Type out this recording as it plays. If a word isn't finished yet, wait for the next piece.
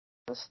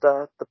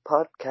Start the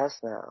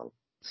podcast now.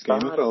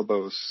 Game of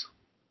Elbows.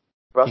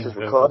 Ross is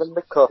recording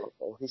the call.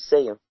 He's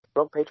saying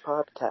Front Page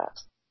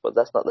Podcast, but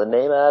that's not the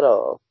name at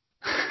all.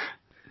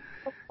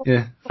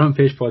 Yeah, Front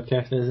Page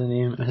Podcast is the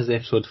name. This is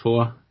episode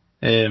 4.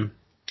 Got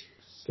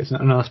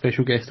another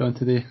special guest on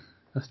today.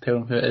 Let's tell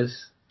them who it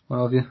is. One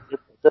of you.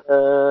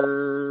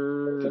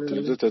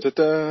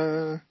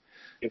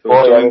 Your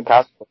boy Eric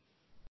Castle.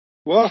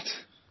 What?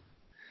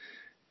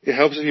 It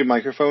helps if your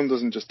microphone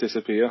doesn't just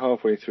disappear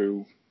halfway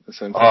through a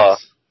sentence. Oh.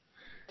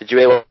 Did you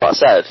hear what I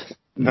said?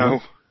 No.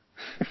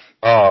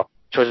 Oh.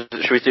 Should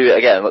we do it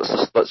again?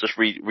 Let's just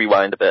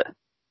rewind a bit.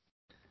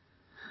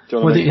 Do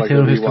you want to make like the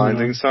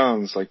rewinding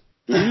sounds? Like.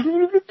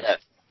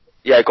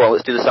 Yeah, go on,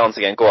 let's do the sounds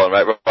again. Go on,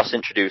 right? Ross,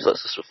 introduce.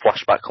 Let's just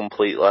flash back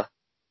completely.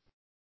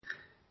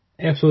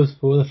 Episode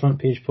 4 of the Front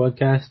Page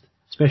Podcast.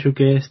 Special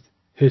guest.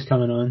 Who's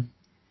coming on?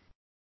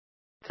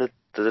 It's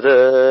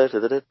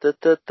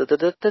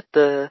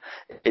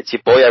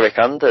your boy Eric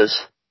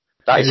Anders.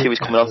 That is who is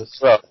coming on.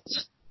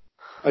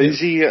 Is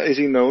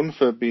he known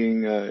for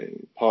being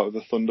part of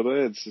the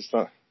Thunderbirds? Is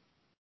that?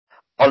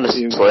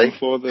 Honestly,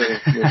 for the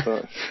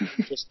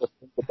just the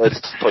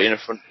Thunderbirds put in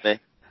front of me.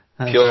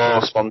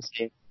 Pure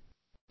spontaneity.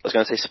 I was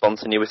going to say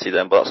spontaneity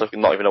then, but that's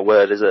not even a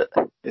word, is it?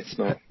 It's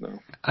not. No.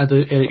 I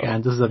do. Eric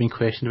Anders has been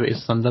questioned about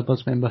his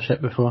Thunderbirds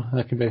membership before.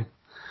 That can be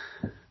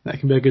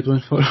a good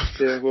one for him.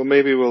 Yeah, well,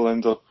 maybe we'll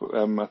end up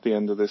at the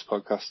end of this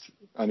podcast,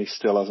 and he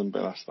still hasn't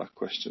been asked that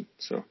question.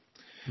 So,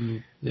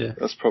 yeah,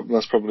 that's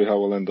probably how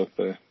we'll end up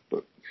there.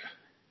 But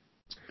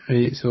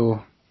right,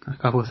 so a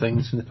couple of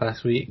things from the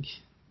past week: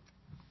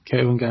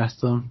 Kelvin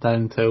Gastelum,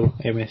 Darren Till,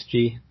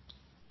 MSG.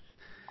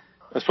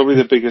 That's probably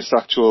the biggest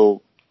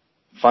actual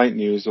fight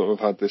news that we've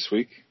had this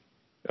week.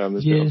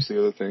 There's been obviously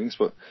other things,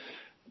 but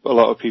a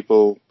lot of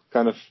people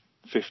kind of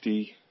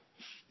 50-50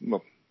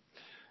 on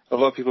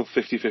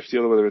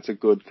whether it's a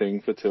good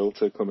thing for Till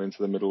to come into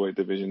the middleweight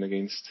division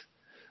against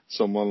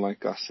someone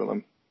like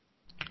Gastelum.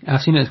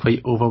 I've seen it as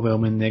quite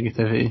overwhelming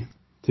negativity,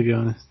 to be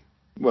honest.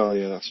 Well,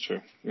 yeah, that's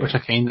true. Yeah. Which I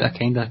kind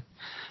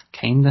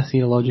of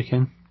see the logic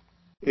in.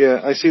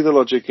 Yeah, I see the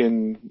logic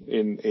in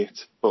it,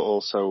 but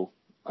also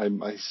I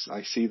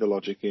see the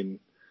logic in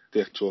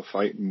the actual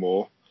fight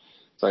more.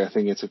 So I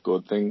think it's a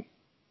good thing.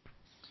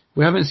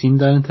 We haven't seen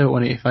Darren Till at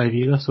 185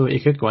 either, so he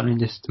could go in and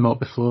just mop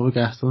the floor with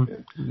Gastelum.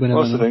 Yeah.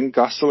 Well, that's the thing.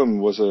 Gastelum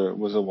was a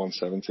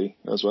 170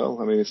 as well.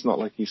 I mean, it's not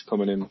like he's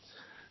coming in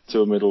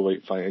to a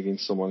middleweight fight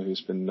against someone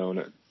who's been known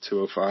at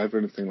 205 or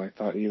anything like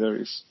that either.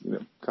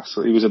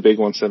 He was a big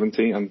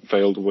 170 and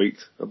failed weight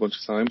a bunch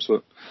of times.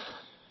 But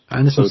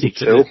and so did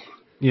Till.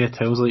 Yeah,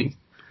 Till's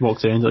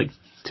walks around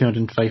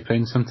 205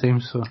 pounds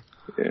sometimes. So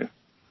yeah.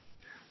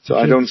 So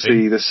I don't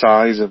see the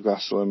size of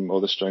Gastelum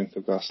or the strength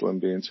of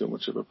Gastelum being too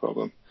much of a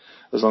problem,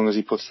 as long as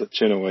he puts the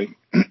chin away.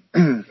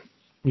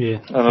 Yeah.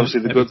 And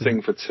obviously the good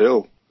thing for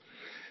Till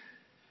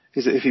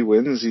is that if he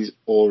wins, he's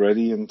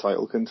already in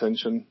title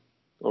contention,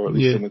 or at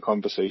least in the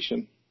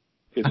conversation.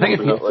 I think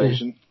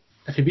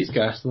if he beats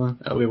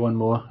Gastelum, it'll be one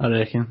more, I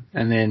reckon,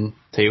 and then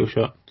title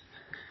shot.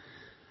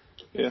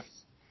 Yeah.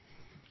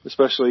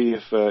 Especially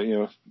if,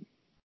 if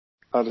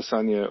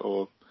Adesanya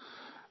or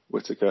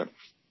Whittaker,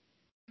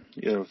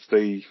 if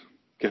they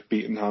get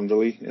beaten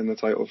handily in the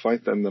title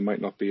fight, then there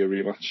might not be a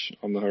rematch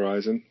on the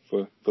horizon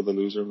for the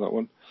loser of that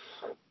one.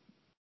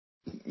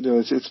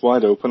 It's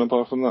wide open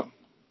apart from that.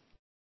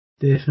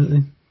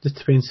 Definitely. Just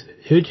depends.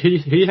 Who do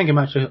you think he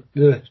matches?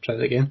 Try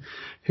that again.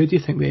 Who do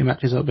you think that he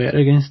matches up better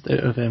against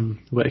out of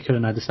Whittaker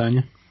and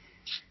Adesanya?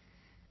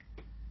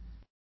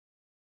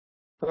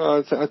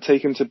 I'd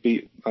take him to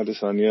beat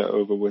Adesanya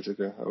over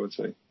Whittaker, I would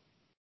say.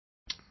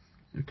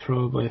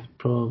 Probably.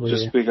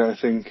 Just because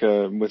I think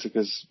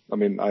Whittaker's. I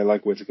mean, I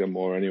like Whittaker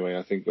more anyway.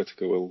 I think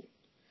Whittaker will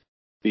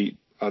beat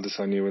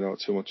Adesanya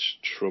without too much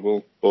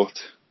trouble. But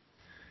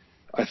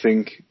I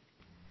think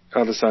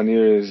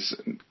Adesanya is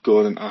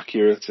good and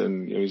accurate,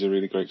 and he's a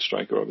really great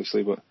striker,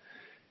 obviously. But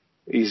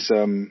he's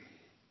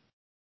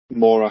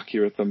more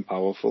accurate than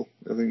powerful.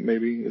 I think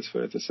maybe it's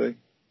fair to say.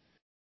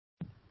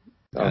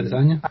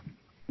 Adesanya.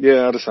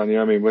 Yeah,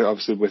 Adesanya. I mean,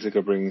 obviously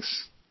Whittaker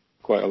brings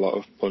quite a lot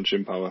of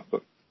punching power,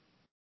 but.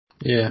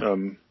 Yeah.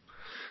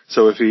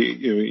 So if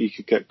he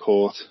could get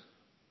caught,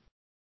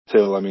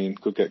 Till,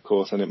 could get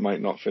caught and it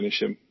might not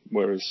finish him.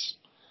 Whereas,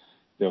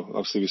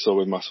 obviously we saw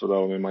with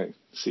Masvidal, and we might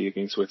see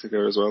against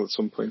Whittaker as well at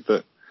some point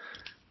that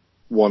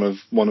one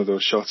of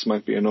those shots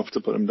might be enough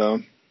to put him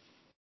down.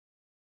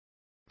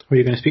 Were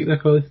you going to speak there,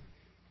 Colin?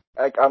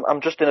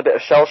 I'm just in a bit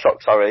of shell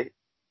shock. Sorry,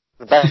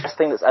 the best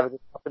thing that's ever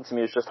happened to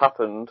me has just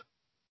happened,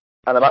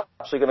 and I'm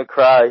actually going to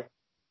cry.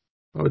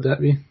 What would that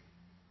be?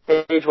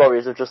 Cage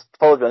Warriors have just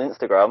followed me on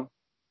Instagram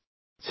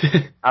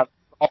and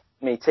offered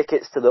me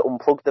tickets to the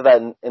Unplugged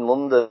event in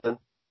London.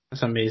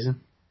 That's amazing.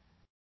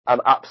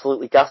 I'm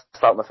absolutely gassed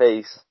out my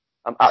face.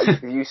 I'm actually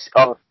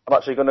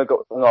going to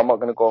go. No, I'm not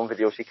going to go on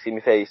video so you can see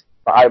my face.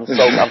 But I'm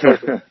sorry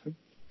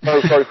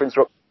for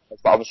interrupting.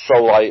 But I'm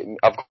so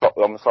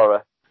I'm sorry.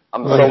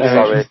 I'm so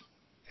sorry.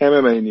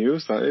 MMA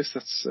news, that is.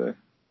 That's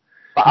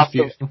But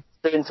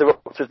to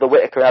interrupt with the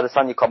Whittaker and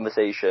Adesanya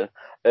conversation,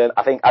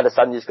 I think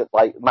Adesanya's got,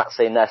 like Matt's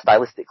saying there,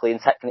 stylistically and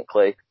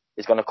technically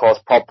is going to cause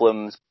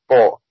problems,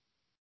 but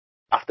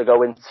after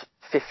going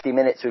 50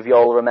 minutes with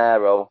Yoel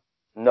Romero,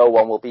 no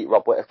one will beat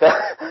Rob Whittaker.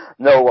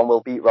 No one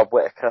will beat Rob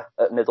Whittaker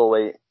at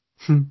middleweight.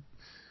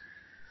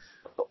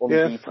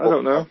 Yeah, I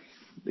don't know.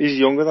 He's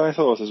younger than I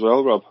thought as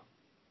well, Rob.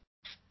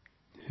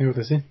 How old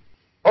is he?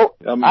 Oh,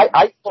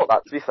 I thought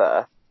that, to be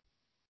fair.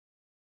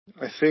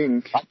 I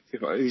think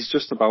he's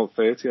just about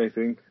 30, I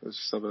think. Let's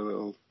just have a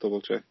little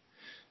double check.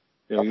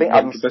 You know,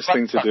 the best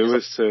thing to do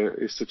is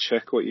to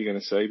check what you're going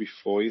to say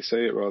before you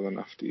say it rather than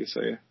after you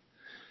say it.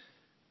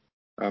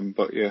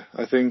 But yeah,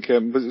 I think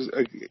in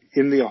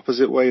the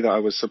opposite way that I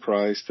was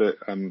surprised that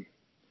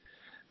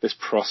this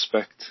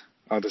prospect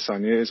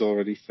Adesanya is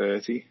already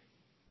 30.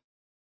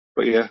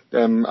 But yeah,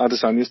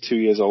 Adesanya's 2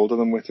 years older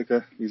than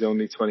Whittaker. He's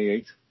only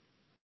 28.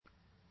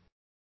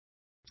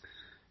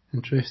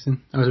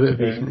 Interesting. I was a bit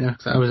vacant there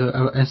because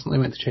I instantly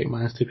went to check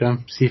my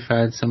Instagram, see if I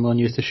had someone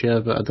news to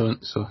share, but I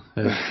don't. So,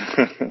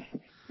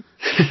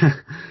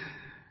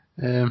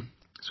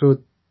 so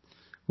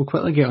we'll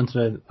quickly get onto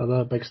the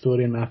other big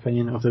story, in my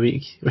opinion, of the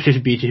week, which is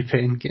BJ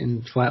Penn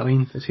getting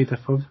flatlined at Cedar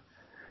Pub.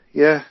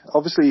 Yeah,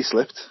 obviously he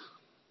slipped.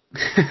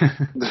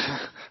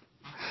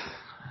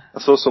 I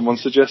saw someone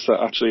suggest that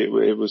actually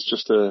it was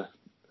just a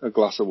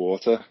glass of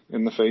water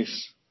in the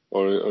face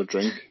or a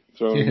drink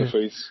thrown in the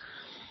face.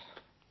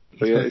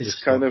 But yeah, it's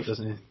kind of,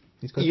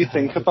 you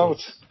think about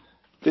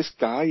this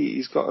guy,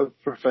 he's got a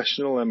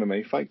professional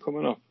MMA fight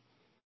coming up.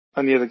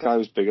 And the other guy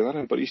was bigger than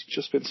him, but he's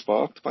just been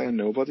sparked by a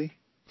nobody.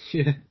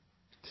 Yeah.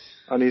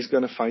 And he's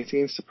going to fight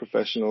against a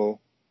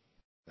professional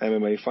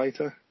MMA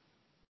fighter.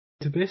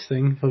 The best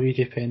thing for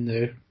BJ Penn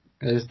now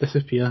is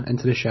disappear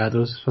into the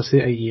shadows for say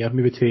a year,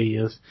 maybe 2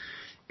 years,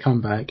 come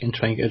back and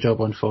try and get a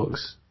job on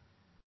Fox.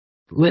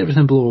 Let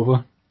everything blow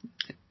over,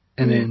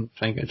 and then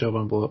try and get a job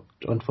on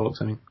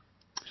Fox, I mean.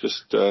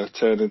 Just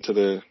turn into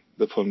the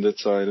pundit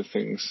side of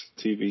things,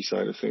 TV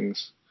side of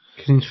things.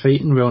 Because he's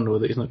fighting, we all know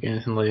that he's not getting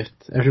anything left.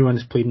 Everyone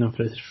is pleading him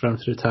for him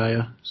to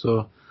retire,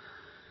 so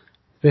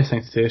the best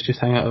thing to do is just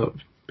hang it up,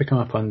 become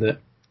a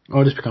pundit,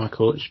 or just become a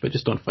coach, but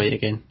just don't fight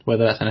again,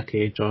 whether that's in a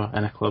cage or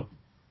in a club.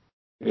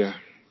 Yeah.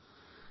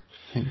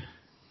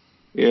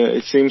 Yeah,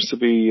 it seems to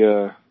be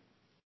a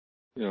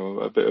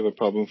bit of a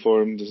problem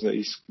for him, doesn't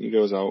it? He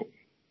goes out,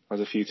 has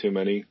a few too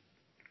many,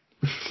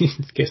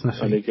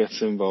 and he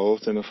gets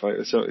involved in a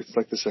fight. So it's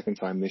like the second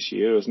time this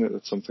year, isn't it,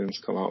 that something's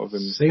come out of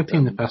him? Second time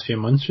in the past few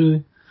months,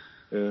 really.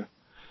 Yeah,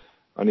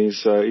 and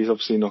he's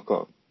obviously not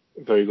got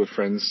very good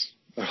friends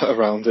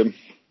around him.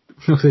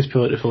 No, he's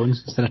pull out the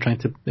phones instead of trying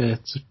to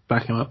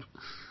back him up.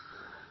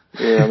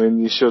 Yeah, I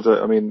mean, you should.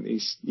 I mean,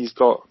 he's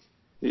got.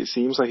 It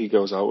seems like he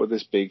goes out with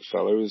this big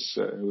fellow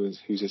who's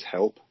his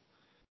help,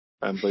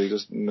 but he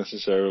doesn't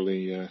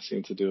necessarily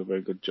seem to do a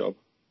very good job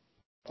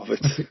of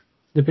it.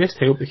 The best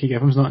help that you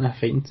give him is not in a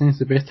fighting sense.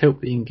 The best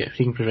help that you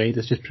can provide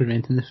is just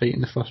preventing the fight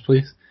in the first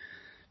place.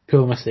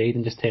 Pull him aside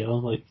and just tell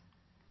him, like,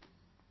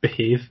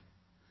 behave.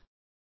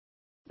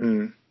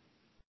 Yeah.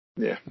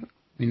 I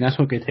mean, that's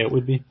what good help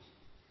would be.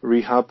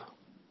 Rehab.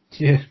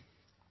 Yeah.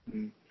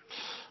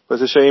 But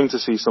it's a shame to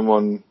see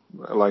someone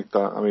like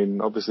that. I mean,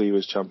 obviously he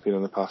was champion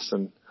in the past,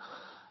 and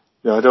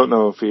I don't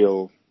know if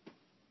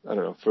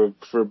for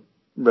a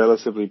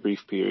relatively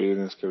brief period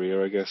in his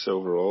career, I guess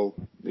overall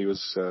he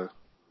was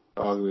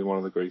arguably one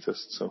of the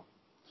greatest. So,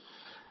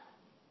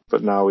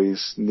 but now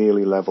he's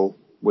nearly level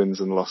wins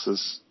and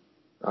losses,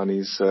 and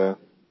he's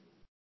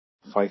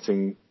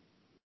fighting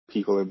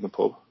people in the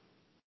pub.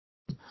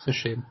 It's a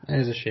shame. It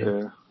is a shame.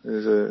 Yeah,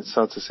 it's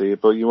sad to see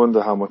it, but you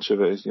wonder how much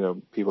of it is,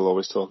 people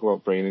always talk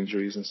about brain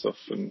injuries and stuff,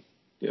 and,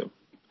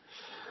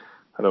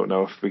 I don't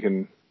know if we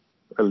can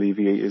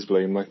alleviate his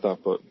blame like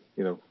that, but,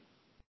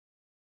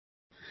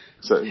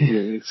 so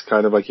it's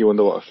kind of like you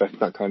wonder what effect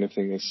that kind of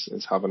thing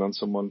is having on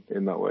someone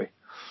in that way.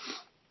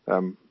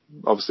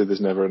 Obviously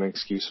there's never an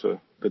excuse for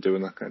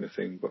doing that kind of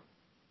thing, but,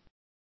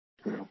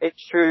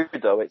 It's true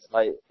though, it's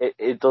like,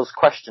 it does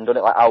question, doesn't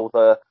it, like how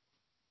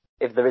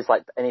if there is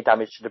like any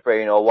damage to the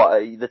brain or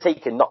what, they're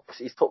taking knocks.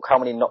 He's took how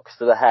many knocks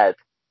to the head?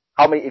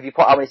 If you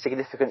put how many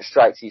significant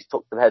strikes he's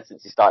took to the head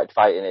since he started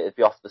fighting, it'd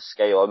be off the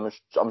scale.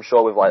 I'm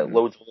sure with like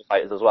loads of other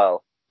fighters as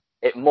well.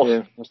 It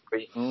must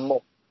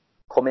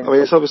come in. I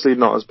mean, it's obviously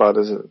not as bad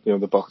as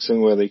the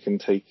boxing where they can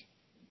take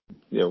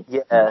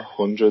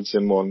hundreds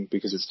in one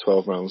because it's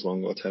 12 rounds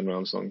long or 10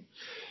 rounds long,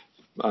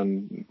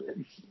 and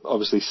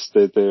obviously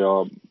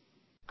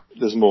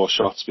there's more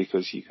shots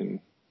because you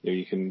can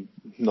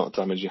not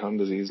damage your hand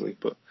as easily,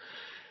 but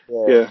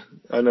yeah,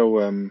 I know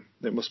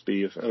it must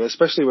be,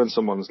 especially when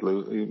someone's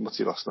what's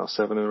he lost now,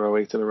 7 in a row,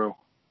 8 in a row.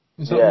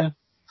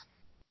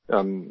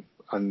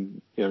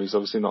 And he's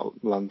obviously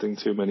not landing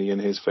too many in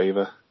his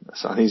favour,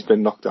 and he's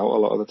been knocked out a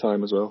lot of the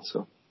time as well.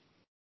 So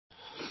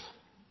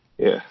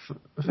yeah,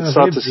 it's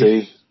sad to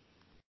see.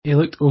 He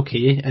looked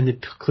okay in the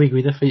Clay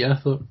Guida fight, I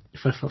thought,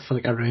 for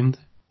like a round.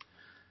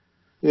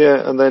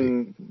 Yeah, and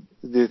then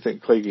do you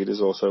think Clay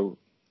Guida's also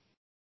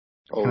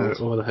Kind old.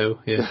 of over the hill,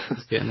 yeah.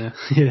 It's getting there.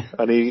 Yeah.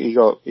 And he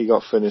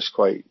got finished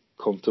quite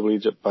comfortably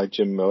by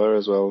Jim Miller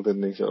as well,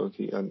 didn't he? So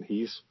and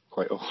he's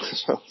quite old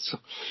as well. So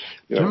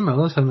Jim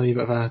Miller's had a wee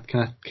bit of a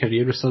kind of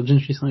career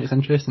resurgence recently. It's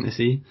interesting to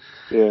see.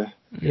 Yeah.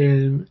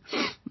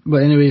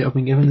 But anyway, I've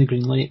been given the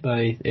green light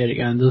by Eric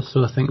Anders,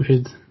 so I think we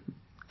should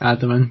add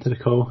them into the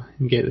call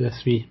and get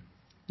this wee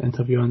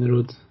interview on the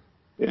road.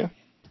 Yeah.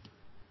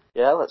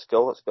 Yeah, let's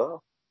go.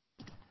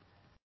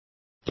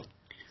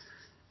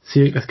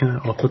 See, this kind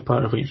of awkward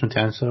part of waiting for him to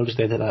answer, I'll just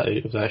edit that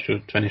out of the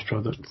actual finished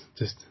product.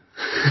 Just.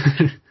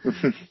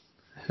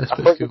 That's I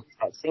pretty thought cool. you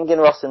were singing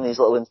Ross in these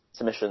little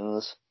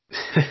intermissions.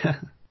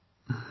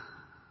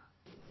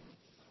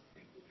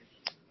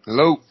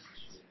 Hello.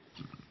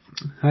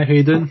 Hi, how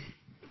you doing?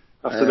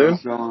 Afternoon.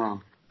 What's going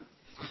on?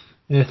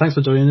 Thanks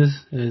for joining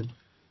us. Gonna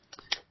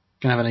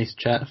have a nice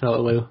chat for a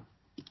little while.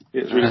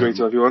 Yeah, it's really great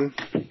to have you on.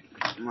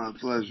 My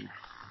pleasure.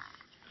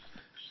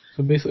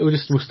 So basically,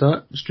 we'll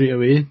start straight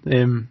away.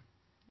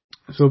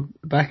 So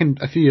back in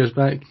a few years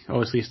back,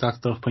 obviously you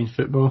started off playing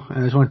football, and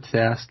I just wanted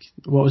to ask,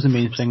 what was the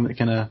main thing that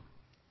kind of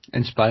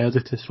inspired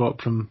you to swap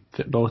from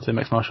football to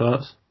mixed martial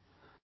arts?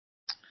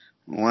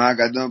 When I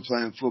got done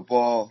playing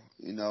football,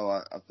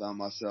 I found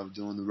myself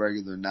doing the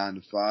regular 9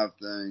 to 5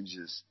 thing,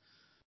 just,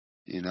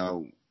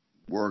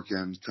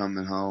 working,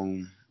 coming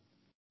home,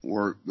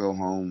 work, go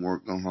home,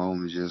 work, go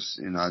home. It's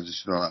just, I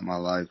just felt like my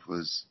life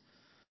was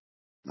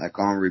like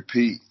on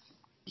repeat.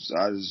 So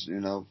I just,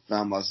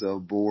 found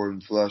myself bored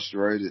and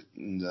frustrated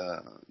and,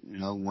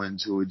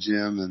 went to a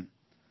gym and,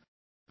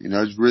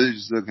 just really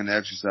just looking to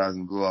exercise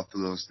and blow off a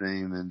little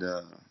steam and,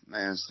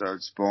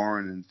 started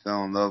sparring and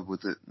fell in love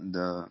with it and,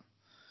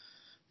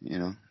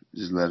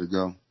 just let it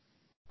go.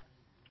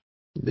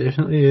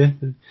 Definitely, yeah.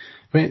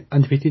 Wait,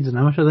 undefeated as an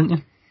amateur, didn't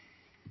you?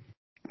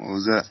 What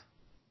was that?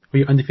 Were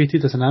you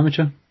undefeated as an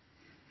amateur?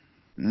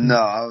 No,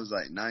 I was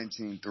like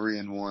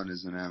 19-3-1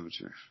 as an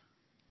amateur.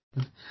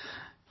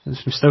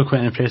 It's still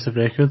quite an impressive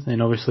record,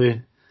 and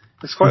obviously...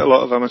 It's quite a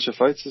lot of amateur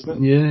fights,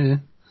 isn't it? Yeah.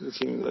 It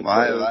seems like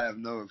I have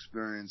no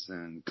experience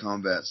in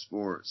combat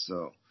sports,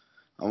 so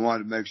I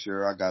wanted to make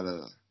sure I got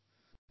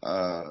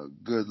a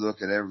good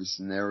look at every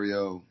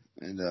scenario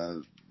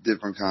and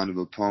different kind of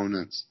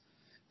opponents.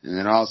 And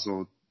then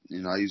also,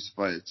 I used to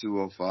fight at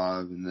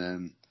 205 and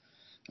then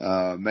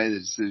made the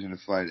decision to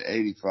fight at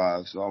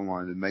 85, so I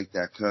wanted to make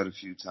that cut a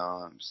few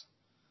times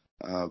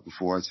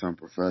before I turned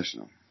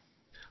professional.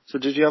 So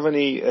did you have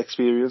any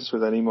experience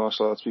with any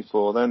martial arts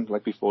before then?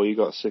 Like before you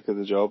got sick of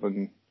the job,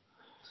 and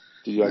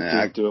did you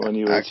do it when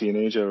you were a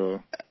teenager?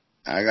 Or?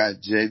 I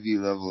got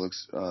JV level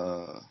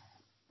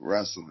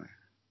wrestling.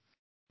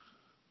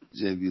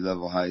 JV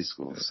level high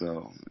school,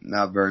 so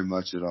not very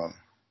much at all.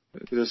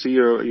 Because I see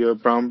you're a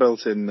brown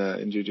belt in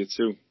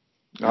jiu-jitsu.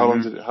 How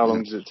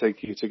long did it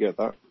take you to get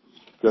that?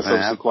 That's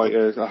obviously quite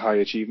a high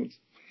achievement.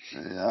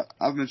 Yeah,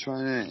 I've been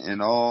training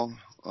in all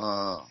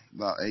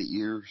about 8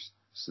 years.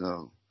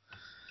 So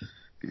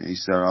you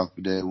start off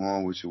with day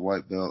one with your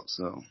white belt.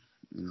 So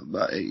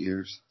about 8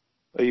 years.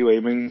 Are you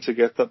aiming to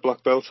get that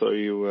black belt, or are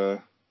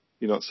you're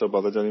not so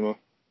bothered anymore?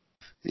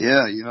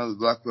 Yeah, the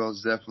black belt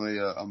is definitely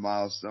a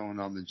milestone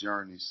on the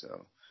journey.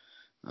 So,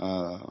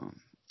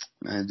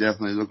 and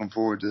definitely looking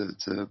forward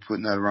to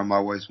putting that around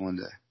my waist one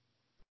day.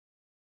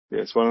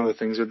 Yeah, it's one of the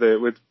things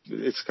with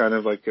it's kind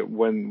of like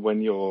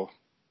when your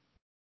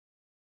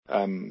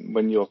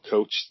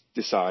coach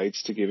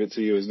decides to give it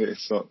to you, isn't it?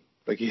 It's not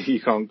like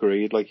you can't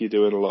grade like you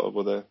do in a lot of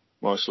other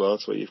martial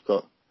arts where you've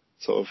got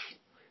sort of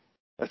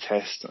a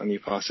test and you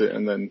pass it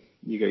and then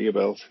you get your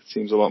belt. It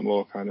seems a lot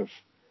more kind of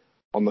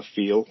on the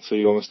feel, so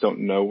you almost don't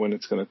know when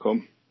it's going to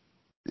come.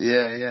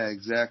 Yeah,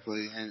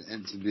 exactly.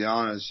 And to be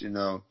honest,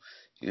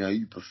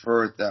 you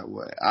prefer it that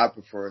way. I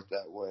prefer it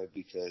that way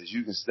because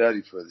you can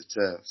study for the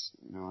test.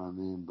 You know what I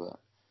mean? But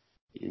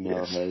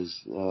Yes.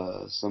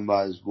 as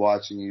somebody's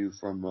watching you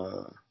from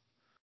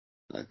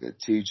like a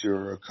teacher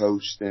or a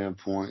coach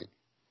standpoint,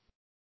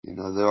 they're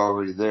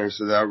already there,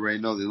 so they already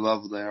know the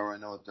level. They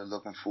already know what they're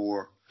looking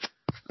for.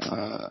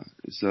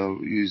 So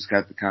you just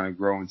got to kind of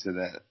grow into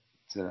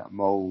that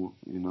mold.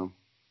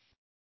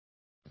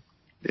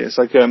 Yeah, it's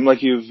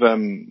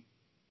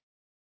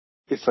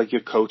like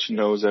your coach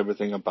knows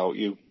everything about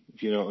you.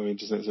 If you know what I mean,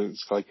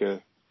 it's like I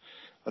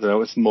don't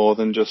know. It's more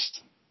than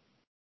just.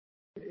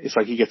 It's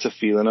like he gets a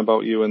feeling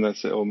about you, and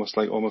that's almost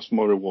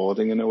more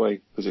rewarding in a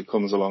way because it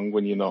comes along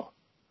when you're not.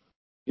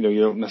 You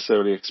don't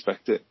necessarily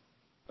expect it,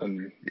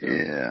 and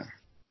Yeah,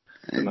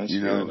 it's a nice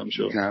feeling, I'm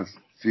sure. You kind of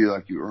feel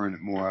like you earn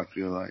it more. I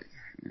feel like.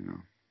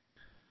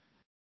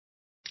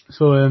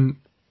 So, when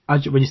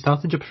you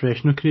started your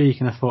professional career, you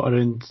kind of fought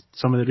around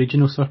some of the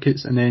regional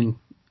circuits, and then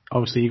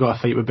obviously you got a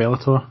fight with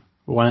Bellator,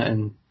 won it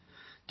in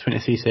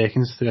 23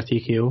 seconds through a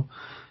TKO.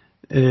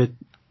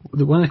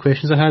 One of the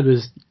questions I had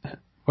was,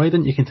 why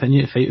didn't you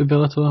continue to fight with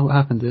Bellator? What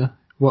happened there?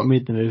 What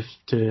made the move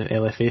to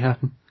LFA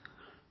happen?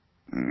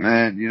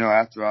 Man,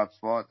 after I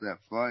fought that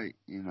fight,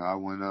 I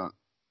went up,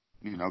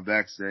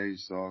 backstage,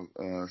 saw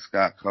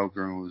Scott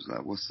Coker and was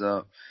like, "What's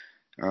up?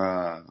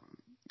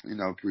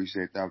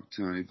 Appreciate the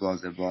opportunity,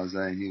 blase, blase."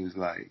 And he was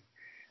like,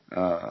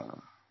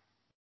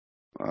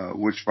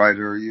 which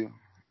fighter are you?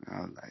 And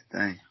I was like,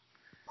 dang.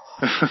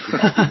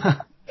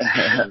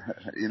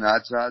 I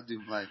try to do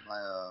my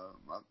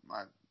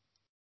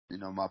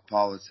my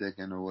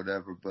politicking or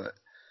whatever, but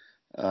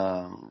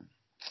I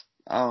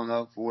don't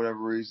know, for whatever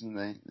reason,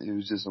 it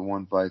was just a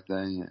one fight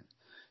thing, and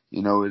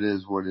it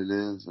is what it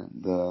is,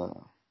 and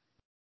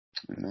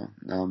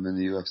now I'm in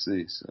the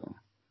UFC, so.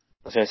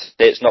 I was going to say,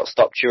 it's not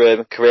stopped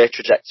your career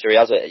trajectory,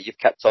 has it? You've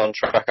kept on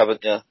track,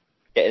 haven't you?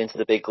 Getting into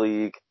the big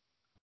league.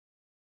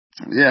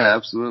 Yeah,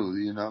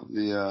 absolutely. I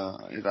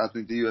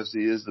think the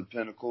UFC is the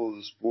pinnacle of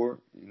the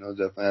sport.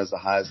 Definitely has the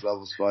highest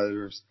levels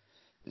fighters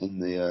in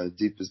the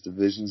deepest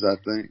divisions, I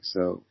think.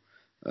 So,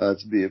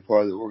 to be a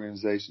part of the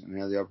organization and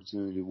have the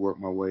opportunity to work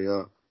my way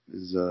up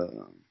is,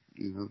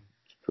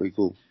 pretty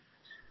cool.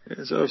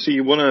 Yeah, so obviously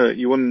you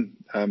won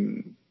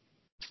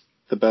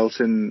the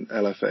belt in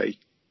LFA.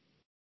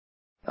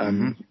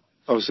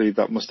 Obviously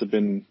that must have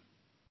been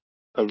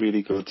a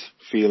really good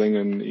feeling,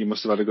 and you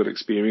must have had a good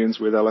experience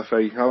with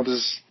LFA. How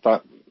does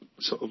that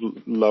sort of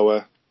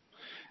lower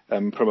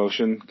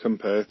promotion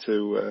compare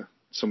to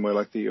somewhere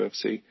like the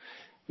UFC?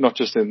 Not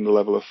just in the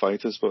level of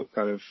fighters, but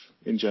kind of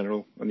in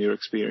general on your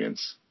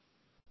experience.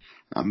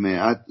 I mean,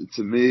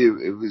 to me,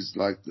 it was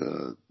like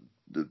the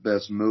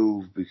best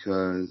move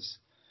because,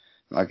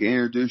 like, it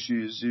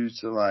introduces you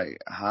to like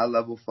high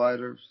level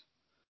fighters,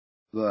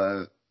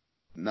 but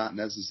not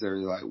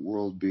necessarily like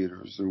world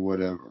beaters or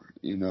whatever.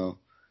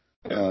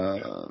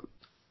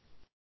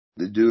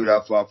 The dude I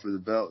fought for the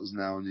belt is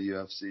now in the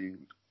UFC.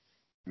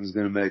 He's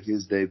going to make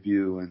his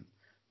debut, and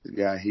the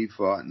guy he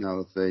fought in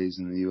LFA is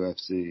in the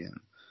UFC. And,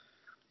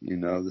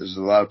 there's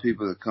a lot of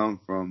people that come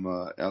from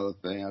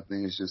LFA. I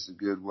think it's just a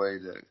good way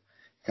to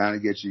kind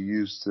of get you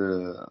used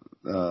to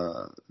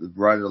the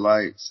brighter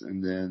lights.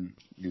 And then,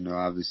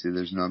 obviously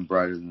there's none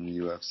brighter than the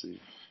UFC.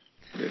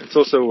 Yeah, it's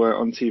also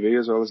on TV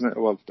as well, isn't it?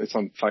 Well, it's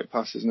on Fight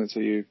Pass, isn't it? So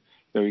you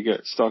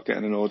start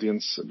getting an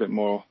audience a bit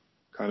more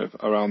kind of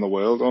around the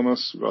world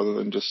almost, rather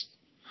than just,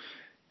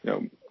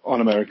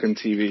 on American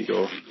TV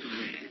or,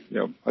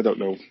 I don't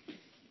know.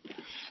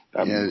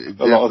 A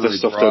lot of this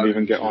stuff don't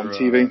even get on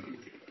TV.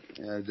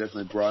 Yeah, it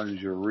definitely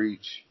broadens your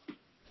reach,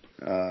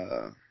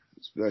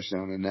 especially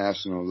on a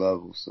national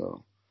level.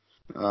 So,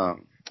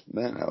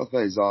 man,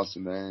 LFA is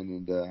awesome,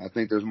 man. And I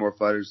think there's more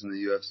fighters in the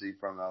UFC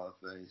from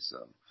LFA.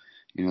 So,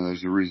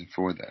 there's a reason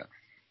for that.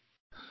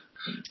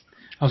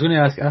 I was going to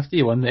ask, after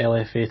you won the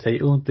LFA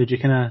title, did you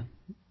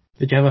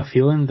have a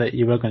feeling that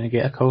you were going to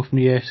get a call from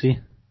the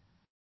UFC?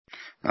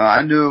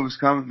 I knew it was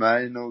coming, but I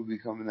didn't know it would be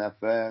coming that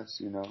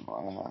fast. I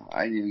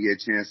didn't even get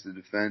a chance to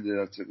defend it.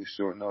 I took a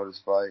short notice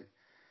fight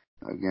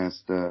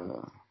against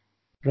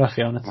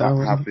Rafael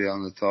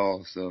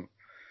Natal. So,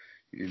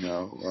 I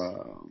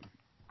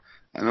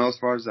know as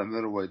far as that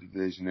middleweight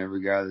division,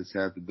 every guy that's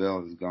had the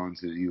belt has gone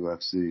to the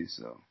UFC.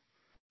 So,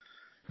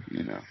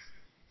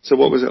 So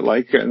what was it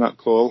like getting that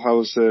call? what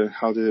was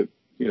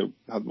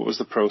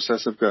the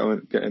process of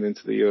getting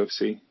into the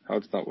UFC? How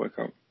did that work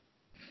out?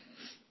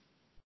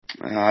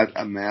 I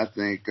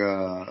think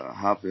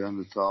Rafael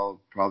Natal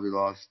probably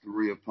lost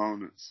 3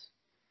 opponents.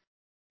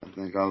 I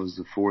think I was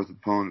the 4th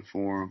opponent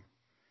for him.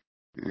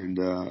 And,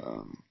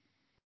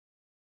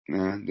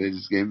 man, they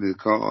just gave me the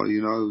call.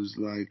 It was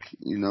like,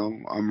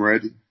 I'm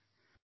ready.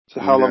 So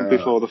how long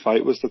before the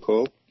fight was the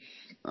call?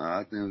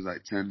 I think it was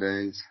like 10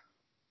 days.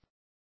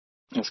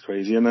 That's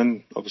crazy. And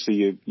then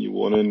obviously you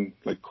won in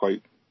like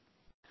quite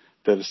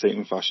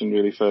devastating fashion,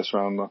 really. First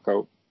round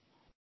knockout.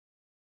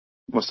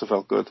 Must have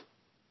felt good.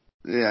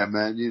 Yeah,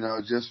 man.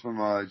 Just from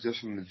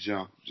the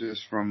jump,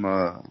 just from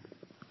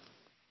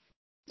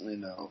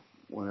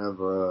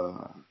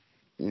whenever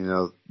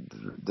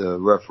the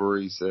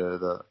referee said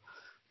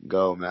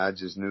go, man, I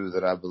just knew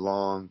that I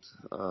belonged.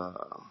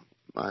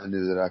 I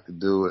knew that I could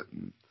do it,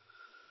 and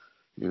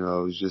it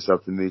was just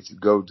up to me to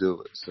go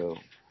do it. So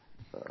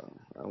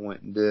I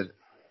went and did it.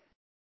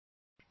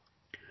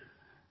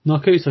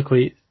 Knockouts are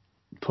quite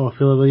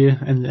popular with you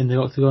in the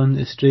octagon.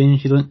 It's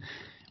strange. When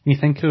you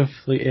think of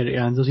like Eric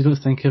Anders, you don't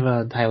think of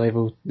a high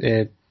level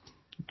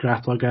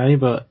grappler guy,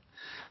 but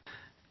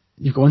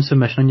you've got one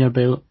submission on your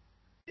belt,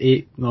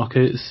 8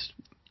 knockouts.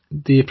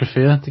 Do you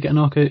prefer to get a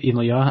knockout even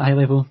though you are a high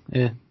level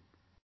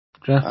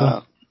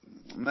grappler?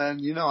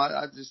 Man,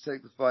 I just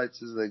take the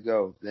fights as they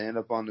go. If they end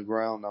up on the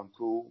ground, I'm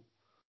cool.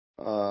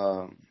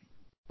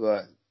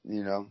 But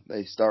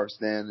they start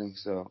standing,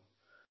 so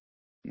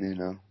you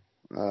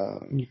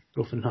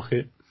go for the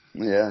knockout.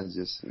 Yeah,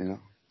 just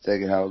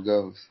take it how it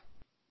goes.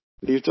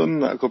 You've done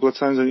that a couple of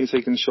times, haven't you?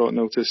 Taken short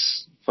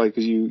notice fight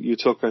because you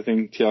took, I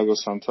think, Thiago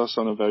Santos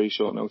on a very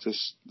short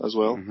notice as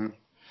well. Mm-hmm.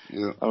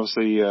 Yeah.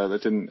 Obviously, that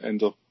didn't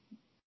end up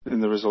in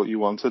the result you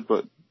wanted,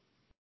 but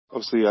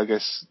obviously, I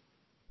guess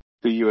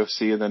the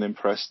UFC are then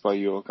impressed by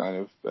your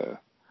kind of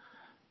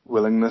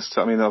willingness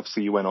to. I mean,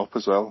 obviously, you went up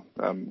as well.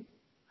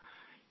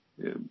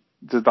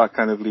 Did that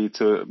kind of lead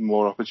to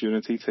more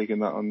opportunity taking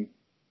that on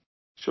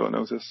short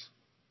notice?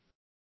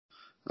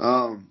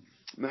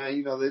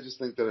 Man, they just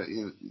think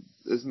that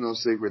there's no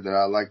secret that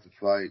I like to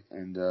fight,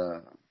 and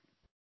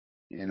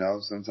you know,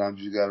 sometimes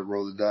you got to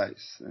roll the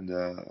dice, and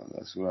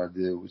that's what I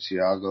did with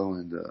Thiago.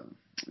 And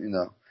you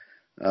know,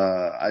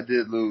 I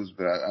did lose,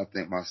 but I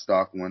think my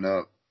stock went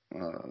up,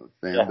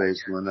 fan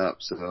base went up.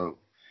 So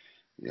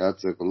yeah, I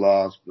took a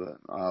loss, but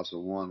I also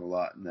won a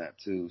lot in that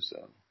too.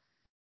 So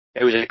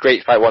It was a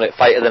great fight. Won it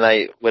fight of the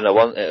night winner,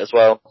 wasn't it as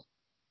well?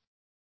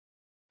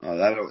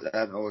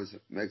 that always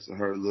makes it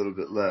hurt a little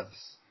bit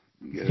less.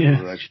 You get a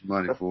little extra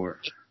money for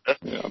it.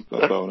 Yeah,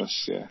 a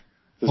bonus. Yeah,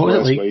 there's What was it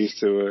worse like ways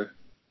to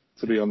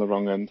be on the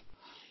wrong end.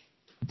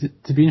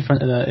 to be in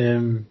front of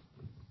that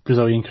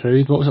Brazilian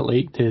crowd? What was it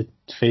like to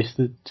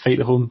fight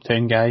the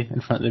hometown guy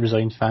in front of the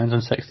Brazilian fans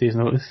on 6 days'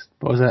 notice?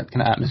 What was that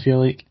kind of atmosphere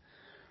like?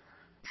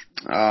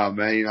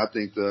 Man, I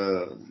think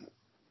the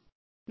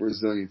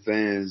Brazilian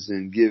fans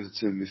didn't give it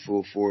to me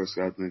full force.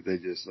 I think they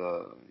just,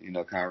 you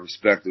know, kind of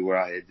respected what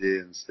I had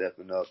did and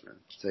stepping up and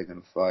taking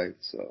the fight.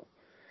 So,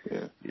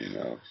 Yeah. you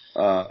know,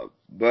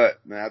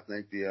 but man, I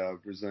think the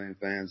Brazilian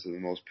fans are the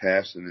most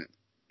passionate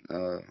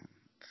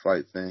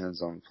fight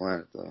fans on the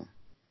planet, though.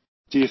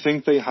 Do you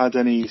think they had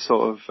any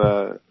sort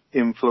of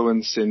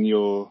influence in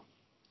your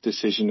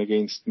decision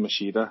against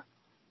Machida?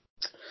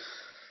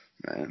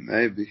 Man,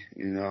 maybe.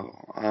 You know,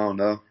 I don't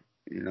know.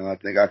 You know, I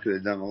think I could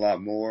have done a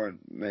lot more and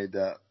made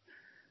that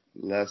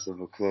less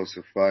of a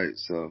closer fight.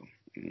 So,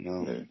 you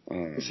know,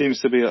 It seems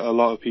to be a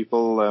lot of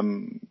people.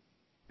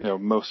 You know,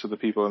 most of the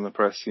people in the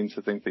press seem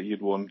to think that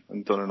you'd won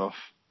and done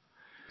enough.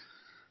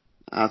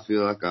 I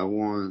feel like I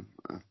won.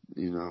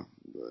 You know,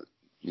 but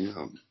you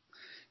know,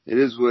 it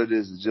is what it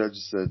is. The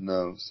judges said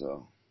no,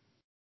 so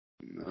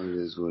you know, it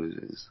is what it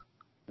is.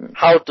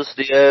 How does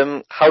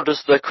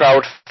the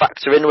crowd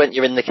factor in when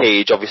you're in the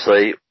cage?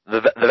 Obviously,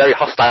 they're very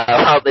hostile,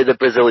 aren't they? The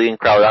Brazilian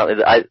crowd, aren't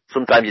they?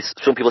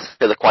 Some people say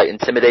they're quite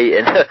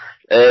intimidating.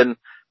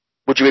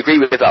 Would you agree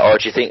with that, or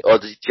do you think, or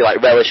do you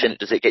like relish in it?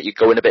 Does it get you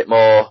going a bit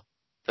more?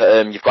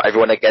 You've got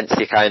everyone against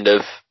you, kind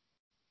of.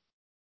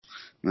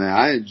 Man,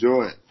 I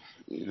enjoy it.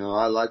 You know,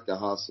 I like the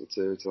hostile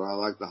territory. I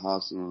like the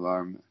hostile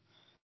environment,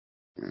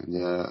 and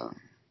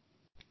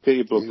Get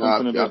your blood you know,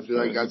 pumping a bit. I feel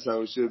like that's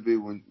how it should be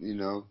when you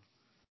know.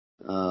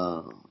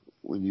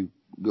 When you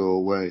go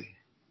away,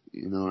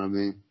 you know what I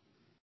mean?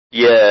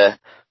 Yeah.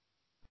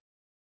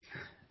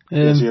 So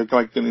you're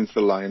like getting into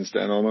the lion's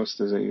den almost,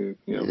 isn't it?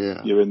 You know,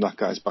 You're in that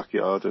guy's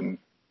backyard and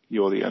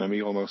you're the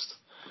enemy almost.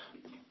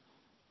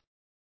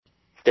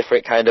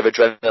 Different kind of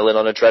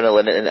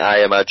adrenaline,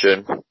 I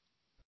imagine.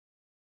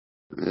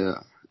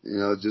 Yeah. You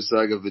know, just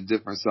like if a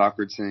different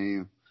soccer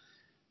team,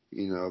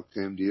 you know,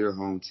 came to your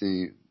home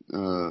team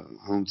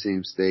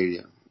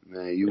stadium,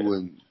 man, you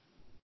wouldn't.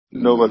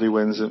 Nobody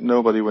wins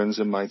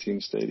in my team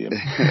stadium.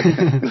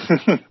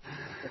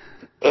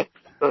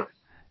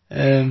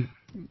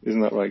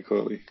 Isn't that right,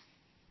 Corley?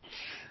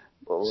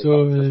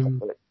 So,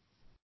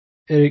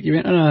 Eric, you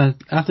went on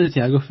after the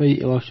Thiago fight,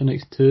 you lost your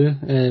next two,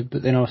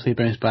 but then obviously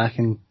bounced back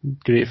in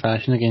great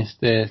fashion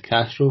against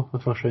Castro, the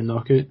first round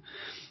knockout.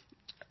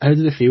 How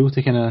did it feel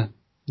to kind of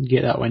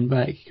get that win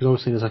back? Because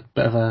obviously there's a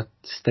bit of a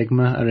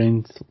stigma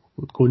around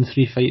going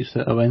 3 fights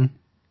without a win.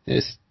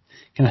 It's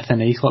kind of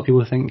thin ice, a lot of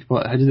people think,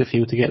 but how did it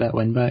feel to get that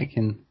win back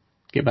and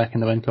get back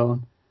in the win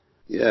column?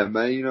 Yeah,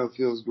 man, you know, it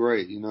feels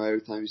great. You know, every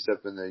time you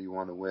step in there, you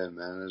want to win,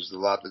 man. There's a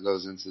lot that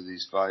goes into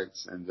these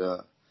fights, and,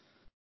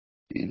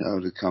 you know,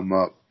 to come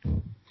up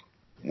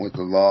with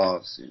the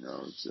loss, you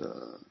know, it's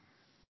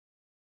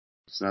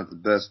not the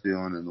best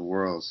feeling in the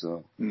world.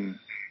 So, you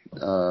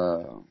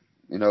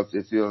know,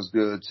 it feels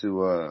good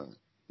to,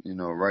 you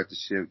know, right the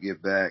ship,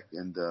 get back,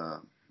 and,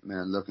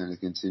 man, looking to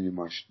continue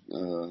my,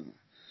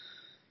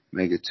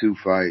 make it 2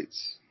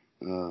 fights,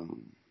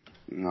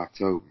 in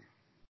October.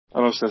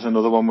 And also there's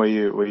another one where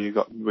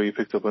you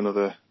picked up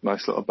another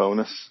nice little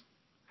bonus,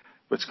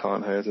 which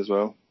can't hurt as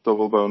well.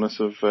 Double bonus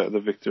of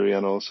the victory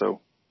and also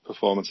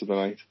performance of the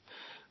night.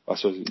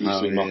 That's what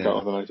usually knockout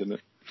of the night, isn't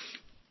it?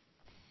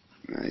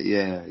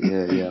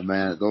 Yeah,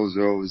 man. Those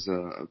are always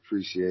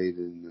appreciated,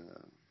 and,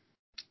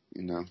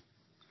 you know.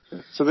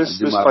 So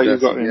this fight you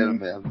got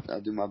in,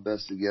 I do my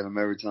best to get them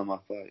every time I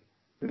fight.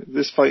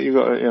 This fight you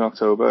got in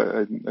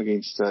October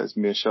against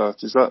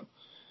Meerschaert, is that,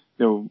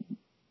 you know,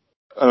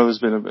 I know there's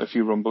been a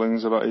few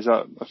rumblings about, is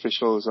that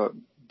official, is that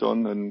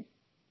done, and, you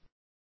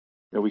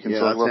know, we can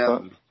talk about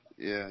happened.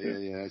 that? Yeah,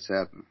 it's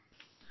happened.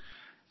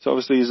 So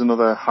obviously he's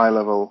another high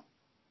level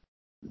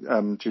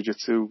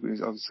jiu-jitsu.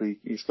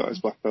 He's got his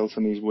black belt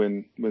and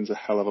wins a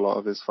hell of a lot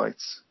of his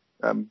fights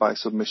by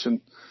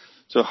submission.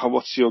 So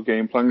what's your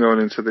game plan going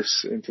into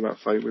that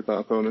fight with that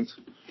opponent?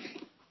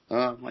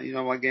 You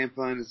know, my game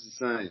plan is the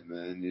same,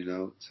 man. You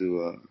know,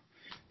 to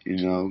you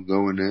know,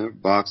 go in there,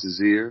 box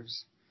his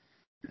ears,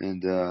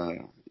 and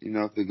you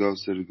know, if it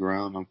goes to the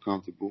ground, I'm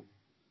comfortable.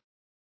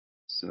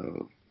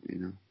 So, you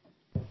know,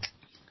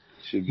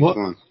 should be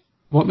fun.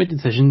 What made the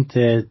decision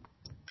to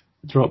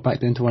drop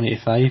back down to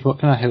 185? What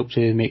kind of helped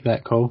you make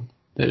that call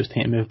that it was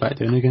time to move back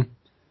down again?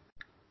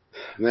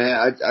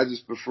 Man, I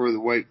just prefer the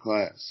weight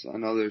class. I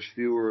know there's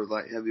fewer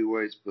light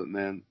heavyweights, but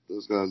man,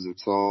 those guys are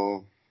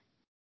tall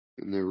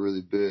and they're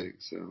really big.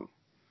 So,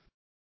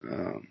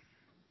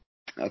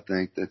 I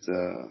think that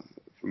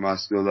for my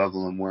skill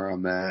level and where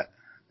I'm at,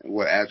 and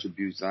what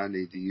attributes I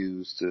need to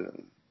use to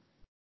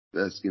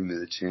best give me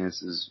the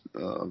chances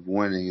of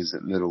winning is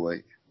at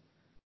middleweight.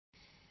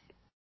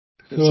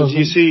 So do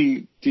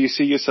you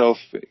see yourself,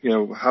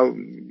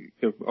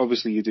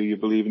 obviously you do, you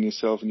believe in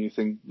yourself and you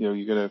think, you're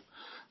going to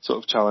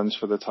sort of challenge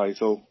for the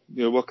title.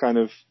 What kind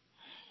of,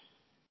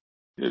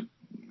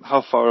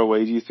 how far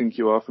away do you think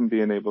you are from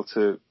being able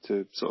to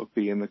sort of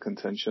be in the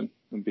contention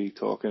and be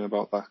talking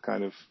about that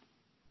kind of,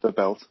 the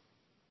belt?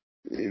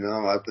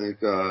 I think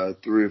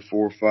 3 or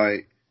 4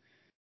 fight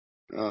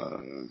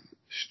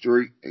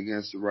streak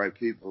against the right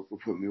people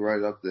could put me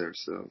right up there.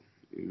 So,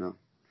 I'm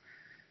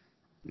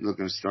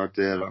looking to start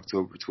that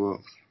October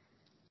 12th.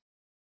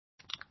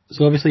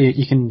 So obviously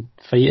you can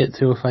fight at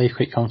 205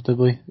 quite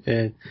comfortably.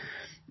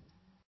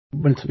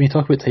 When you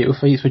talk about title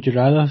fights, would you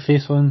rather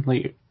face one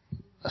like,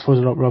 I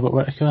suppose, Robert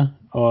Whittaker,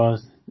 or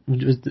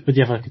would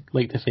you ever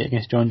like to fight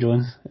against John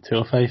Jones at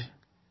 205?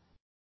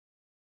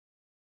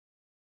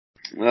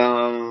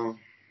 Man,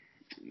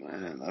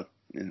 I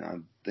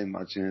think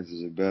my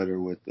chances are better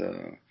with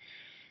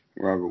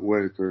Robert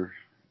Whittaker,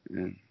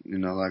 and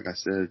like I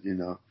said,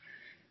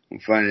 when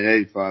fighting at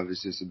 85,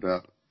 it's just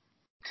about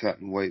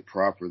cutting weight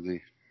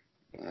properly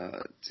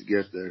to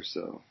get there.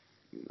 So,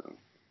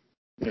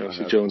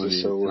 so Jones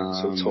is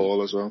so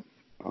tall as well.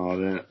 All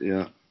that,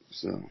 yeah.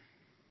 So.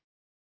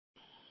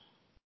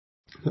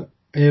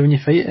 When you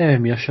fight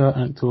Meerschaert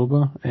in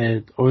October,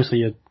 obviously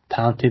you're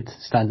talented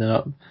standing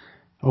up,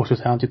 also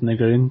talented on the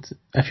ground.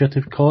 If you're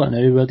to call it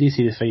now, where do you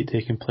see the fight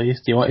taking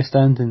place? Do you want to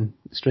stand and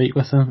strike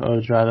with him, or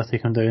would you rather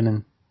take him down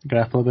and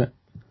grapple a bit?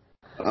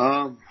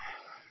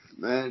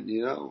 Man,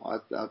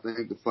 I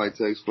think the fight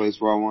takes place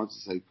where I want it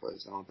to take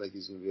place. I don't think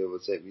he's going to be able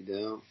to take me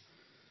down,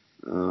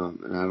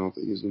 and I don't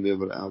think he's going to be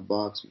able to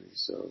outbox me.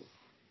 So,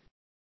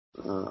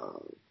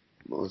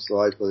 most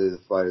likely the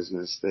fight is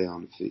going to stay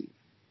on the feet.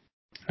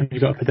 Have you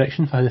got a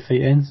prediction for how the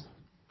fight ends?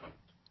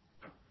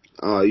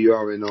 You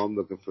already know I'm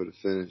looking for the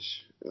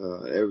finish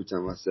every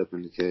time I step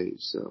in the cage.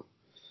 So,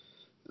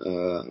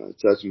 I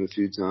touch him a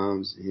few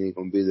times, he ain't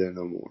going to be there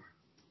no more.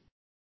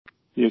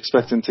 You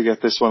expecting to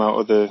get this one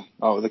out of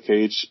the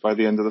cage by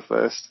the end of the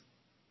first?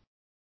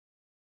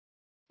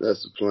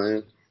 That's the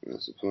plan.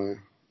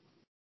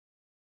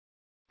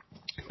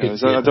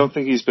 I don't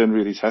think he's been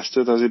really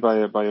tested, has he, by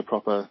a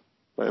proper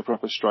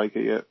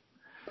striker yet?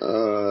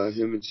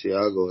 Him and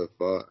Thiago have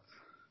fought.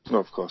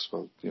 Well, of course.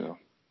 Well,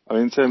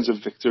 in terms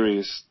of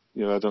victories,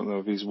 I don't know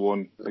if he's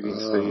won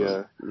against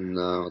the.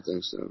 No, I don't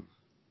think so.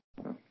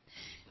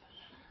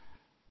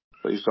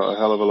 But he's got a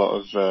hell of a lot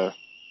of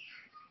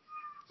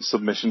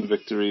submission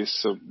victories,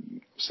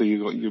 so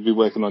you'll be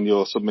working on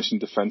your submission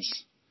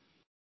defense.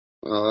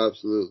 Oh,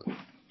 absolutely.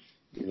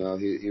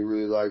 He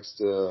really likes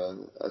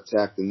to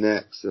attack the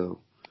neck, so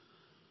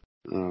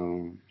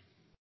you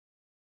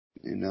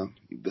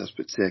best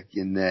protect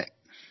your neck.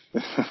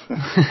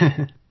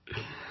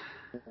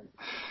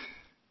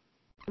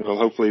 Well,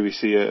 hopefully we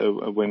see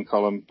a win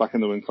column back in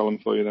the win column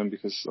for you then,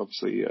 because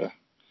obviously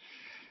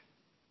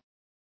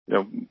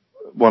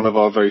one of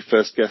our very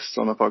first guests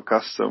on the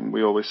podcast, and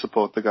we always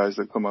support the guys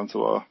that come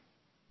onto our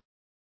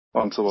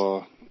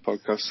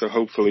podcast. So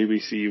hopefully we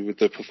see you with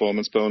the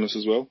performance bonus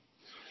as well.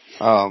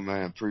 Oh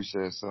man,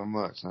 appreciate it so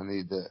much. I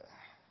need that.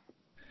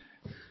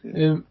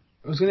 Yeah.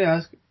 I was going to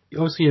ask,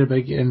 obviously you're a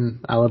big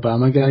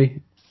Alabama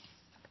guy.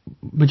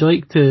 Would you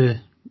like to,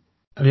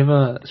 have you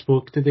ever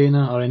spoke to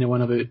Dana or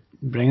anyone about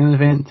bringing an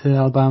event to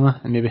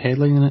Alabama and maybe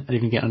headlining it, or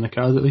even getting on the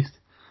card at least?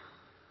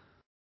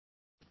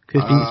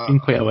 Because it's been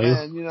quite a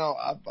while. Man,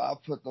 I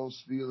put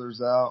those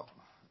feelers out.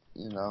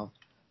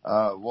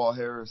 Walt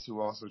Harris, who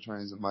also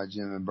trains at my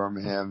gym in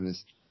Birmingham,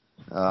 is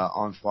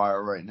on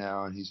fire right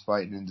now, and he's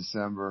fighting in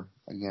December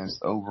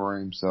against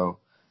Overeem. So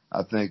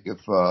I think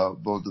if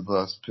both of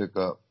us pick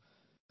up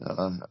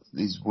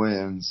these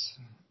wins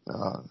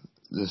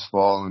this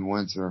fall and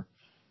winter,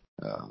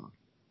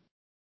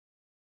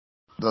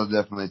 they'll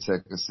definitely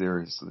take us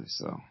seriously.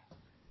 So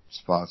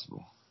it's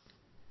possible.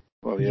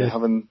 Well, yeah,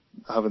 having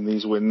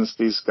these wins,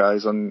 these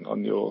guys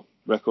on your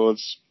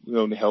records will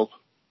only help.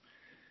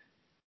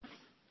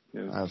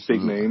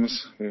 Big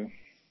names.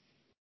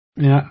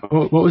 Yeah.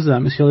 What was the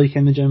atmosphere like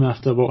in the gym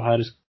after Walt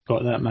Harris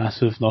got that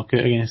massive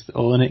knockout against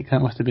Olenek?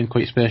 That must have been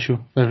quite special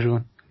for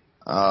everyone.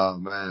 Oh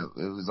man,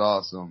 it was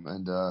awesome,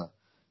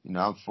 and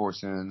I'm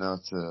fortunate enough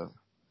to,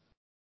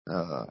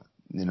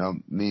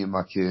 me and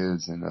my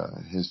kids and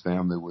his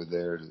family were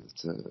there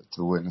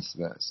to witness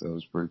that, so it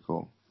was pretty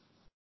cool.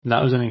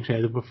 That was an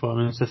incredible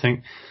performance. I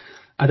think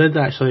I did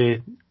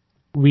actually.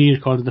 We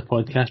recorded the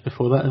podcast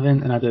before that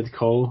event, and I did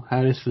call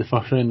Harris for the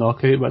first round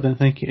knockout, but I didn't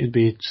think it would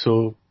be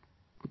so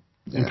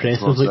impressive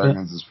 12 like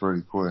seconds that. is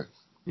pretty quick.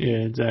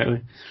 Yeah,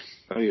 exactly.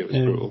 Oh yeah, it was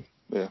brutal.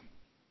 Yeah.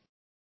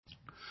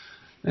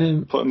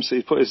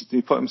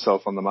 He put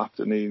himself on the map,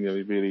 didn't he?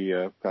 He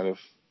really kind of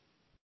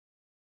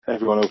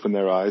everyone opened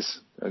their eyes,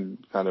 and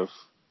kind of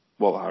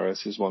Walt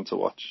Harris is one to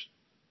watch.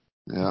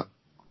 Yeah.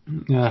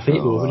 Yeah, I think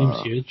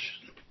Overeem's huge.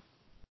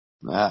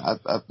 I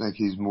think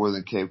he's more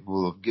than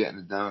capable of getting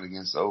it down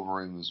against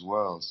Overeem as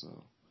well.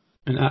 So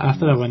And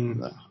after a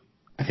win,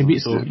 if he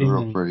beats Sitting Overeem, real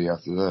then pretty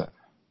after that.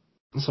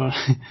 sorry,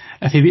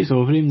 if he beats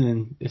Overeem,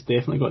 then it's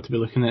definitely got to be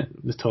looking at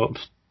the top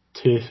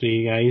 2 or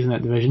 3 guys in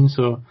that division.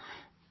 So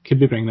could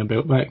be bringing a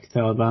belt back to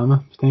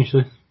Alabama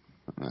potentially.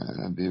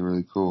 That'd be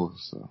really cool.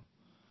 So,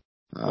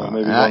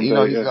 maybe one day,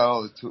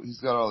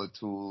 he's got all the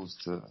tools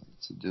to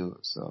do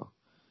it. So,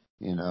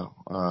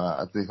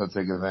 I think he'll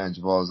take advantage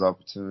of all his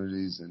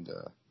opportunities and,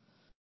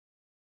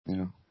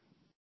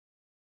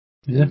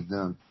 get it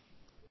done.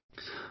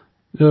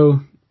 So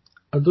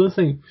I don't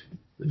think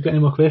we've got any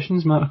more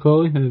questions, Matt or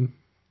Colley.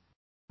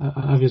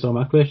 I've used all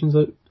my questions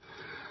out.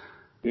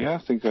 Yeah, I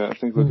think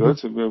we're good.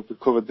 We've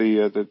covered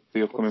the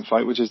upcoming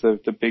fight, which is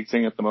the big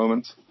thing at the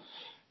moment.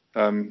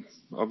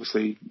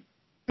 Obviously,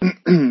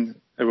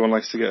 everyone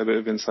likes to get a bit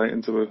of insight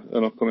into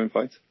an upcoming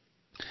fight.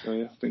 So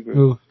yeah, I think we're.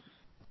 Well,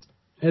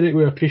 Eric,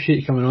 we appreciate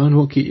you coming on.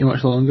 Won't keep you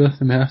much longer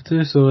than we have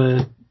to. So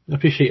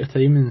appreciate your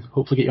time and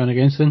hopefully get you on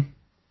again soon.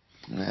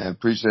 Yeah,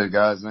 appreciate it,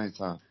 guys.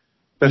 Anytime.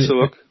 Best of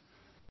luck.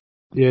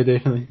 Yeah,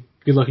 definitely.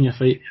 Good luck in your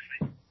fight.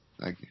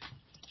 Thank you.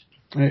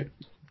 Right.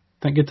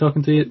 Good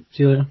talking to you.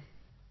 See you later.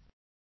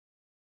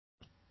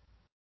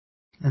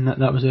 And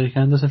that was Eric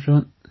Anders,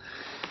 everyone.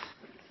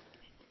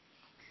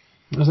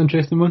 That was an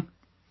interesting one.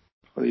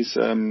 Well, he's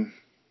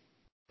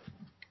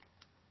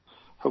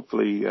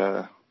hopefully,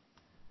 I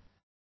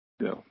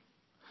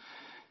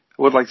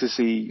would like to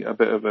see a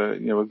bit of a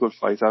good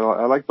fight.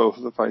 I like both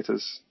of the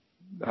fighters.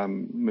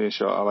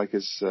 Meerschaert, I like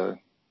his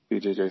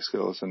BJJ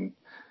skills, and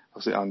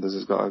obviously Anders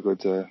has got a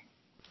good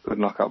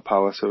knockout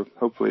power. So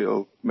hopefully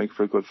it'll make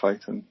for a good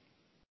fight. And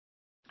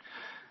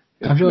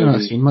I've really not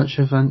seen much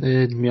of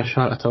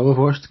Meerschaert at all. I've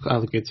watched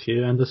a good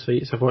few Anders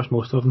fights. I've watched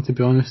most of them, to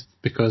be honest,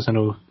 because I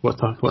know what's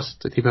the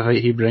type of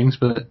fight he brings,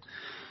 but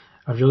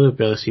I've really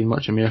barely seen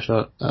much of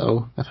Meerschaert at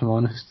all, if I'm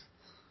honest.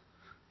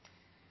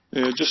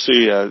 Yeah, just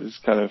see his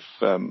kind of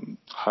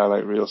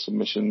highlight reel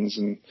submissions,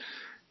 and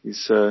he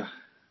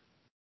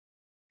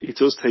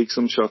does take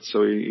some shots,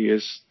 so he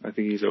is. I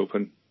think he's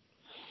open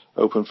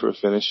for a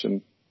finish,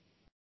 and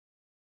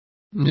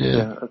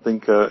I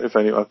think if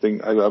any, I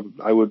think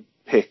I would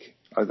pick.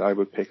 I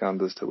would pick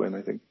Anders to win.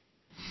 I think.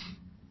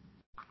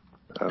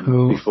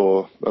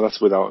 Before, well, that's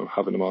without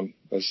having him on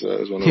as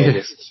one of our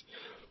guests.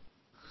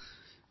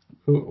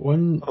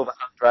 One over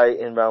right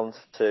in round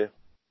 2.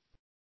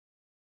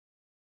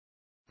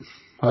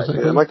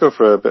 I might go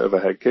for a bit of a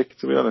head kick,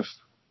 to be honest.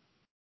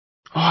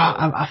 Oh,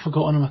 I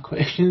forgot one of my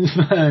questions,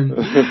 man.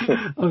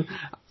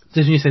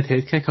 Just when you said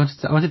head kick, I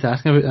wanted to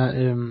ask about that.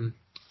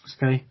 This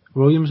guy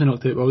Williams, who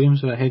knocked out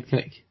Williams with a head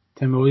kick.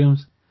 Tim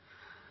Williams.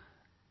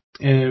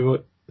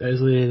 What is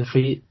the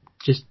fight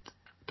just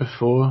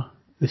before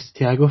this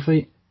Thiago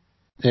fight?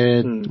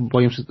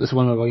 Williams, this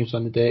one where Williams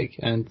on the deck,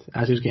 and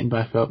as he was getting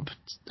back up,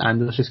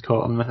 Anders just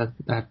caught him with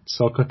a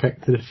soccer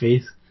kick to the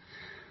face.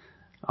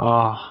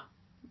 Oh,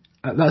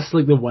 that's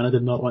like the one I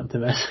did not want to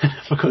miss.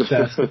 I forgot to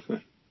ask.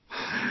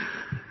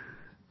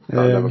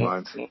 Never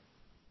mind.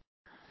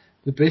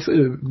 The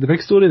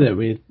big story that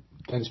we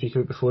didn't speak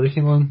about before he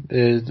came on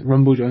is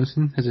Rumble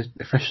Johnson has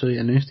officially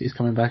announced he's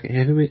coming back at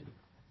heavyweight.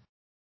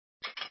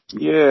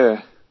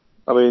 Yeah,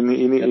 I mean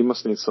he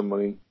must need some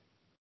money.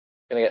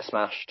 Gonna get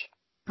smashed.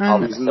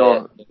 He's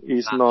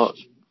not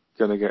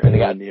gonna get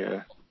anywhere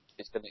near.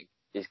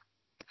 He's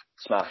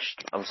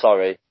smashed. I'm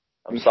sorry.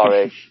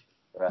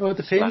 Well, it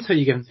depends how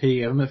you give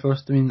him at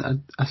first. I mean,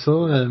 I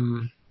saw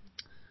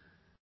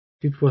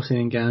people were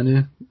saying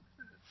Ngannou,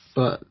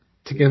 but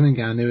to give him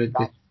Ngannou would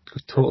be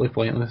totally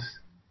pointless.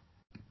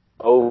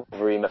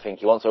 Overeem, I think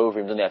he wants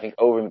Overeem, doesn't he? I think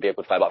Overeem would be a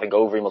good fight, but I think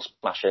Overeem will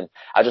smash him.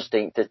 I just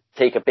think to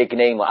take a big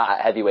name like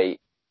at heavyweight,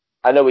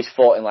 I know he's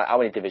fought in like how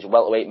many divisions?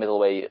 Welterweight,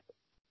 middleweight,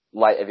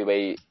 light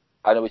heavyweight.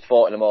 I know he's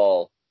fought in them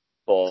all,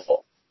 but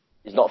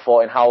he's not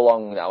fought in how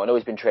long now? I know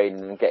he's been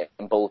training and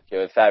getting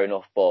bulkier, fair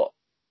enough, but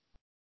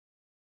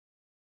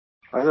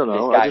I don't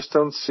know. I just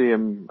don't see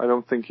him. I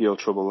don't think he'll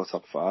trouble the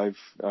top 5.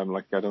 I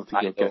don't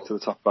think he'll get to the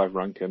top 5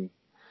 ranking.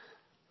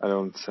 I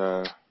don't.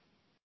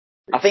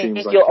 I think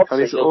he's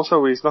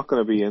not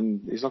going to be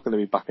in. He's not going to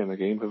be back in the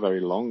game for very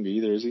long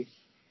either, is he?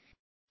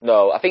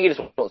 No, I think he just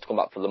wants to come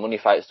back for the money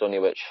fights, don't he?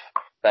 Which,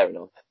 fair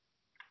enough.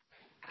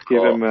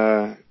 Give him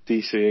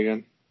DC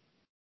again.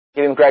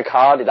 Give him Greg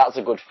Hardy. That's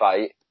a good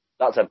fight.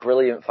 That's a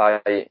brilliant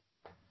fight.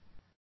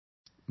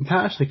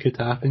 That actually could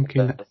happen.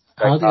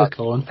 Hardy will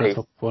call on for a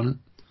top opponent.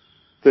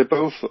 They're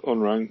both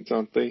unranked,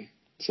 aren't they?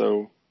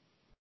 So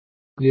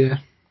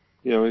yeah,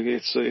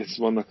 it's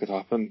one that could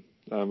happen.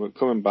 But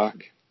coming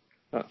back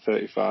at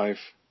 35,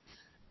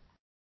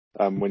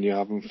 when you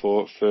haven't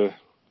fought for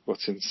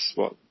since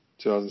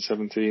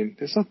 2017,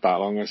 it's not that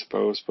long, I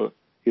suppose. But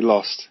he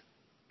lost,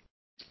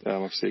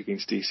 obviously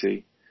against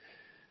DC.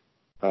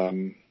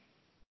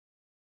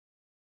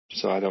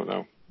 So I don't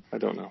know.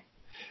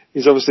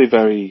 He's obviously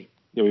very,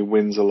 he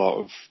wins a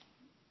lot of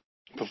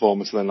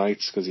performance of the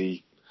nights because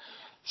he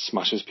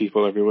smashes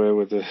people everywhere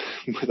with a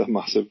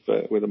massive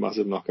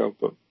knockout.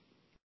 But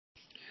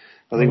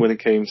I think when it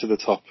came to the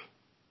top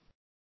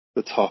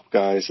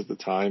guys at the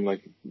time,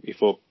 like he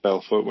fought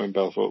Belfort when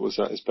Belfort was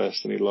at his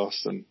best and he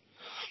lost, and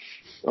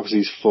obviously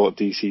he's fought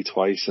DC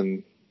twice,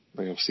 and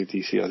like, obviously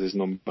DC has his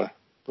number.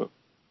 But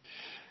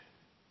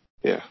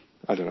yeah,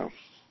 I don't know.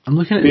 I'm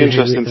looking at It'd be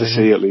interesting to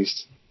see at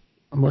least.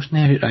 I'm watching the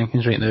heavyweight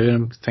rankings right now, and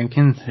I'm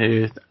thinking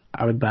who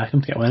I would back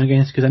him to get a win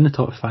against, because in the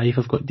top 5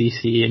 I've got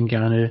DC,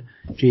 Ngannou,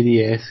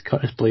 JDS,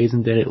 Curtis Blades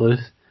and Derek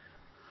Lewis.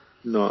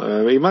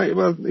 No, he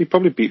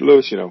probably beat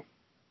Lewis, you know.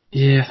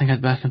 Yeah, I think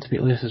I'd back him to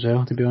beat Lewis as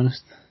well, to be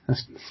honest.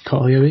 That's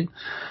caught away.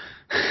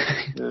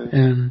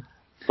 Yeah.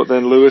 But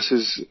then Lewis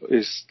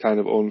is kind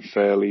of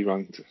unfairly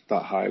ranked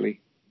that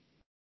highly,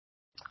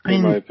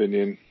 in my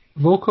opinion.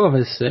 Volkov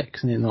is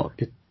 6 and he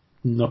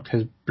knocked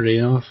his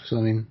brain off, so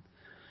I mean...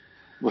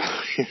 Well,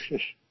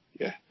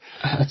 yeah.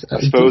 I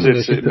suppose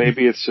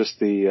maybe it's just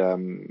the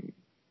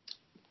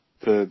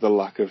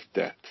lack of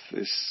depth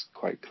is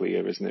quite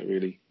clear, isn't it,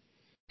 really?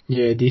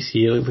 Yeah, DC,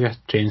 it looked like a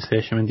train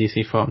session when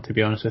DC fought him, to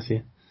be honest with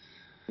you.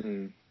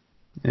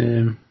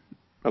 And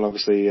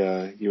obviously,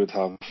 you would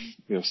have,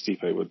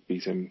 Stipe would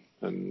beat him,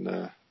 and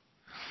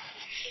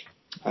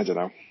I don't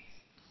know.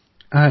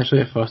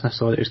 Actually, at first I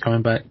saw that he was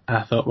coming back,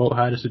 I thought Walt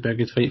Harris would be a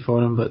good fight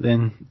for him, but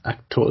then I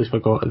totally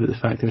forgot about the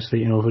fact he was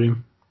fighting over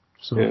him.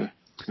 So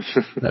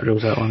that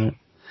rules that one out.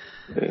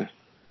 Yeah.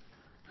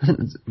 I think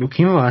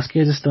Kimo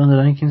Velasquez is still in the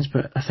rankings,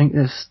 but I think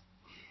this...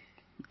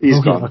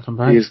 He's gone. Come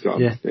back. He's gone.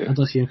 Yeah, I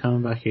don't see him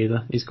coming back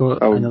either. He's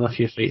got another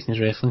few fights in his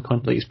wrestling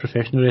contract, his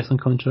professional wrestling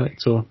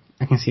contract, so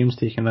I can see him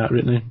taking that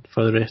route now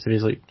for the rest of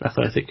his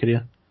athletic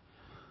career.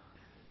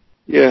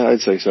 Yeah, I'd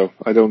say so.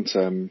 I don't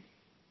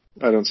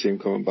see him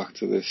coming back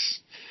to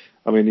this.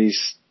 I mean,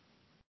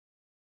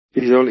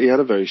 he had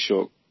a very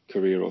short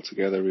career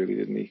altogether, really,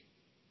 didn't he?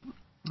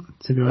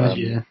 To be honest,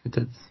 yeah, he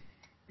did.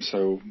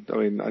 So, I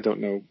mean, I don't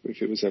know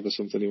if it was ever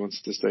something he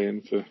wanted to stay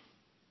in for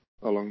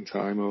a long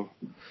time, or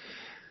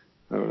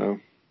I don't know.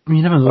 I mean,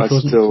 you never know, if he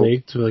wasn't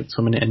plagued with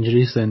so many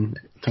injuries, then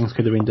things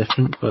could have been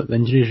different, but the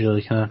injuries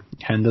really kind of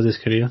hindered his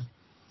career.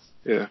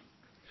 Yeah.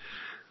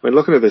 I mean,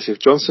 looking at this, if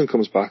Johnson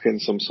comes back in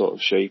some sort of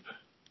shape,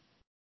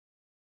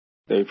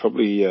 he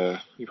probably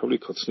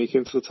could sneak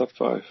into the top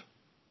 5.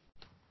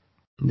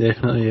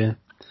 Definitely, yeah.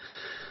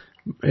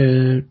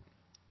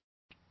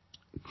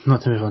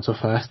 Not to move on so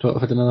fast, but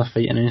I've had another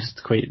fight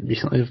announced quite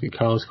recently. We've got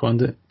Carlos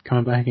Condit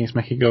coming back against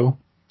Mickey Gall.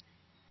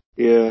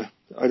 Yeah,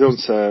 I don't...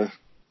 a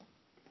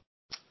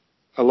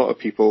lot of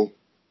people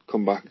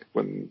come back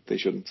when they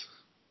shouldn't.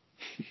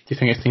 Do you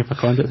think it's time for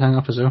Condit to hang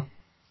up as well?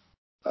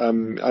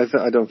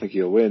 I don't think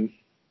he'll win.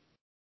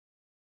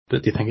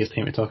 But do you think it's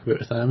time to talk about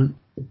retirement?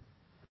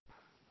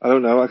 I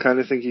don't know. I kind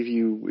of think if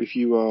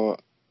you are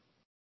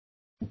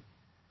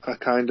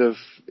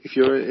if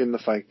you're in the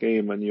fight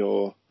game and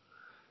you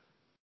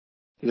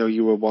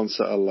were once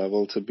at a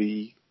level to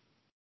be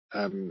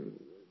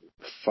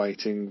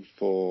fighting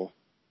for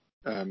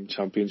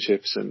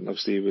championships, and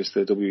obviously he was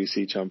the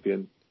WEC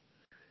champion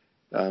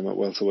at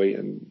welterweight,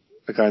 and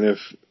I kind of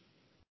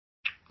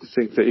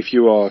think that if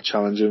you are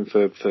challenging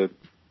for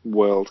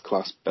world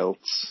class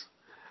belts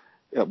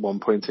at one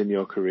point in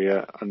your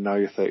career, and now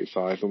you're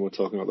 35, and we're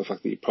talking about the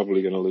fact that you're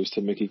probably going to lose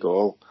to Mickey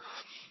Gall,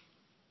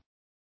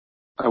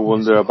 I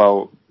wonder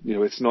about,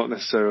 it's not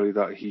necessarily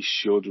that he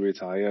should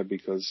retire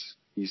because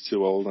he's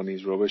too old and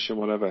he's rubbish and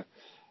whatever.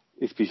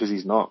 It's because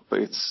he's not, but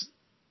it's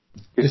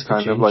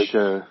kind of like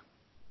you're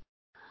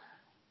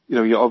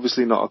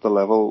obviously not at the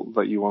level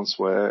that you once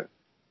were,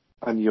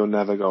 and you're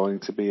never going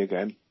to be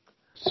again.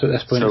 So at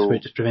this point,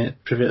 it's about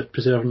just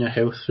preserving your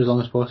health for as long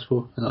as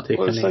possible and not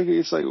taking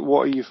it's like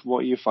what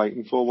are you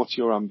fighting for? What's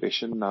your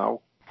ambition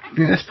now?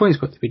 Yeah, at this point, it's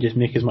got to be just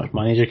make as much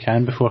money as you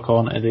can before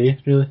calling it a day,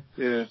 really.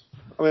 Yeah.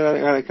 I mean,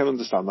 I can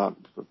understand that.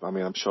 I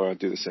mean, I'm sure I'd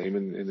do the same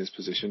in this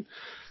position.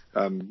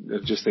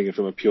 Just thinking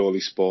from a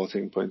purely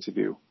sporting point of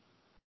view.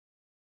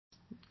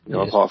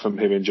 Apart from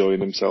him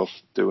enjoying himself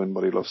doing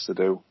what he loves to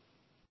do,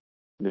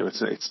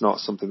 it's not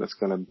something that's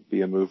going to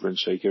be a mover and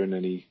shaker in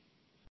the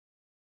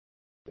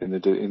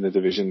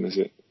division, is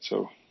it?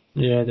 So.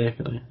 Yeah,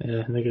 definitely.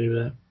 Yeah, I agree with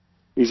that.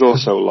 He's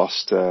also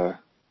lost 5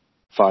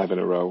 in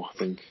a row, I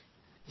think.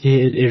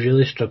 Yeah, he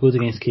really struggled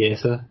against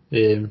Chiesa,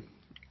 and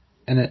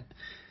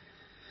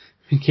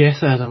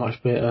Chiesa has a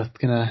much better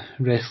kind of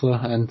wrestler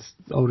and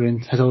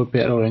has a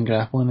better all-round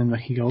grappling than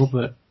Mickey Gall,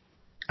 but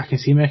I can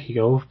see Mickey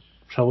Gall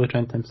probably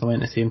trying to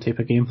implement the same type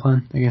of game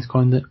plan against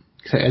Condit,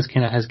 because it is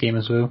kind of his game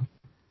as well.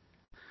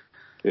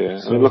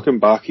 Yeah, so, I mean, looking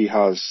back, he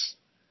has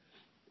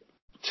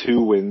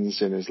 2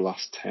 wins in his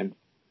last 10.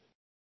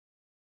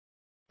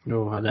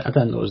 No, I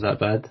didn't know it was that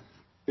bad.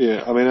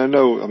 Yeah, I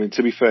mean,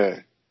 to be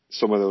fair,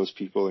 some of those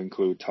people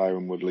include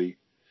Tyron Woodley,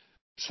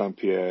 St.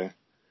 Pierre,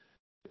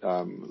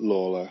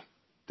 Lawler,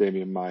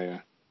 Damian Maia.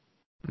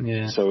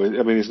 Yeah. So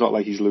I mean, it's not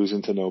like he's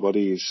losing to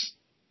nobody.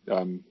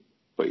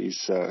 But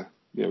he's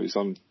he's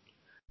on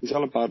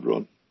a bad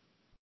run.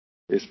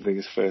 I think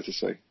it's fair to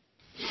say.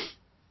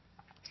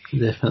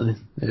 Definitely.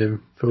 I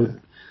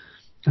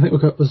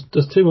think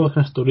there's 2 more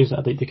kind of stories that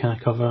I'd like to kind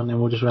of cover, and then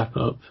we'll just wrap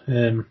it up.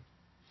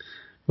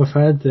 We've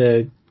had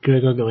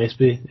Gregor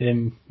Gillespie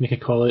make a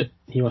call out.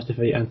 He wants to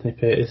fight Anthony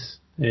Pettis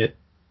in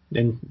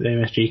the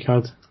MSG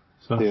card.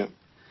 So. Yeah.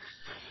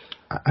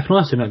 I can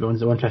only assume that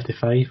goes at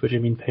 155, which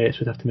would mean Pettis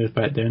would have to move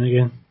back down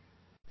again.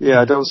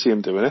 Yeah, I don't see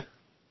him doing it.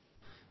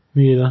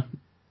 Me either.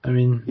 I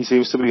mean, He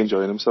seems to be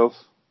enjoying himself.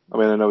 I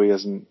mean, I know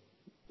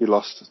he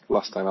lost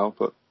last time out,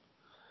 but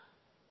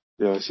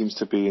yeah, he seems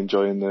to be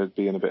enjoying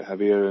being a bit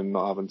heavier and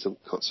not having to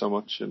cut so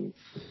much, and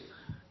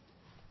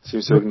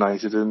seems to have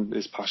ignited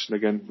his passion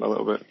again a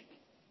little bit.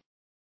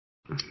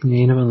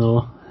 you never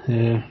know.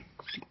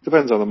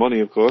 Depends on the money,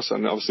 of course,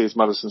 and obviously it's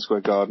Madison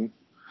Square Garden,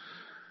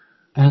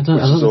 I don't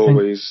which is think,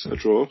 always a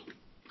draw.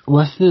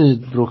 with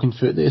the broken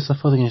foot that he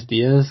suffered against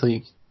Diaz,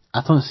 like,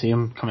 I don't see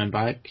him coming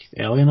back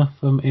early enough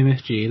from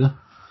MSG either.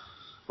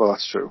 Well,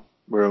 that's true.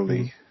 We're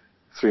only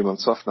 3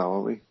 months off now,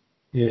 aren't we?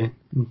 Yeah,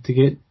 to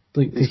get,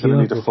 like, He's going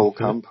to need a full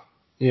camp.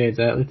 Yeah,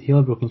 exactly. To heal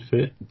a broken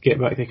foot, get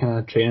back to kind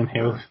of training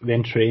health,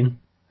 then train,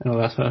 and all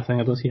that sort of thing.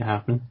 I don't see it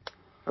happening.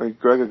 I mean,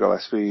 Gregor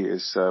Gillespie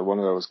is one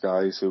of those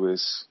guys who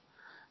is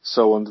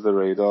so under the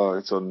radar,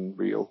 it's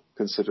unreal,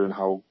 considering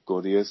how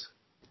good he is.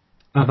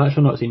 I've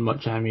actually not seen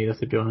much of him either,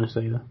 to be honest,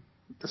 either.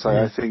 So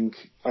I think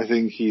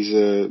he's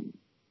a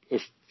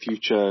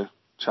future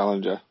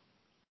challenger,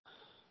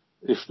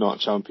 if not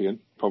champion.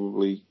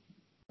 Probably,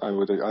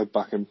 I'd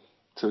back him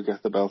to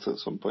get the belt at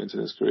some point in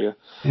his career.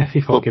 Yeah, if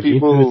he fought But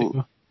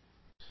Khabib,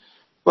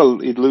 well,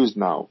 he'd lose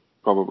now,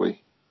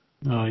 probably.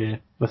 oh yeah,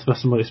 with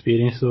some more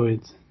experience, though,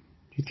 he'd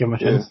give him a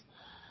chance.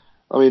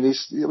 I mean,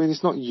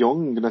 he's not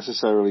young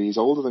necessarily. He's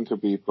older than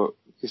Khabib, but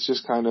it's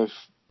just kind of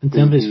in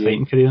terms of his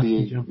fighting career.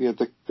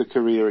 The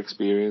career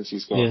experience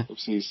he's got. Yeah.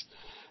 Obviously, he's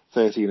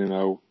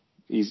 13-0.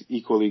 He's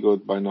equally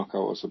good by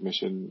knockout or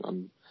submission,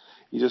 and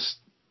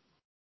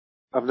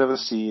I've never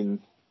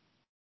seen.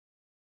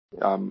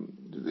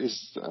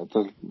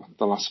 The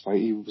last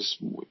fight he was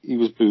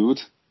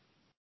booed.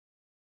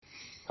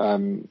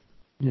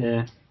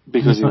 Yeah.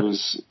 Because he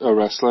was a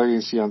wrestler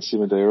against Yancy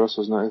Medeiros,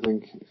 wasn't it? I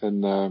think,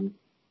 and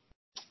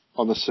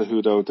on the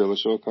Cejudo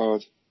Dillashaw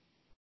card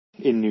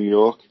in New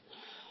York.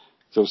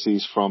 So obviously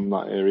he's from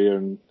that area,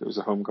 and it was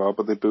a home card,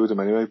 but they booed him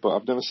anyway. But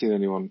I've never seen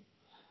anyone,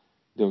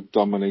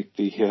 dominate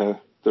the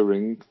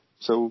ring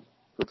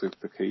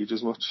the cage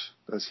as much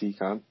as he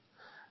can.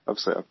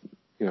 Obviously,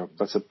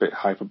 that's a bit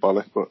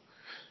hyperbolic, but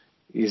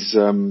he's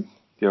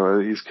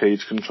his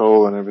cage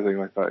control and everything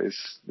like that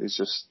is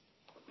just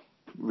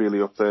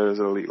really up there as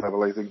an elite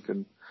level, I think,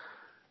 and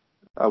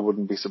I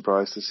wouldn't be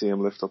surprised to see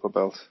him lift up a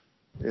belt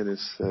in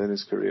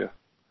his career.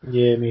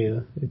 Yeah, me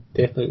either.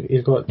 Definitely,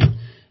 he's got,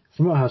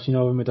 from what I have seen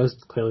of him, he does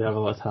clearly have a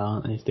lot of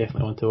talent, and he's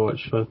definitely one to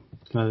watch for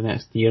kind of the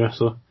next year or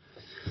so.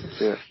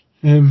 Yeah.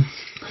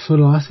 So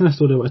the last kind of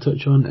story I want to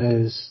touch on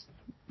is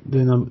the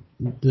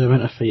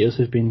amount of fighters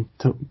who've been,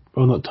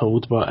 not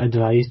told, but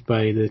advised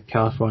by the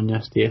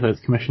California State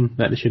Athletic Commission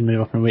that they should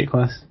move up in weight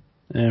class.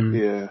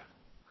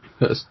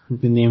 That's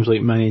the names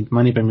like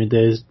Manny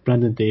Bermudez,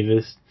 Brandon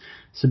Davis,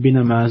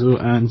 Sabina Mazo,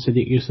 and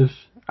Sadiq Youssef,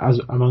 as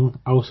among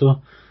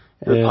also.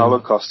 Paulo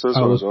Costa's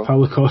one as well.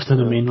 Paulo Costa,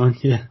 the main one,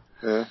 yeah.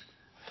 Yeah.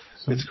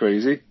 It's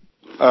crazy.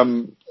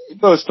 Well,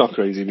 it's not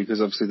crazy because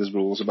obviously there's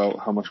rules about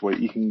how much weight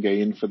you can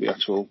gain for the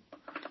actual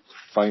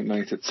fight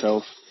night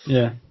itself.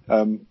 Yeah.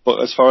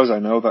 But as far as I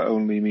know, that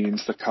only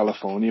means that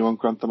California won't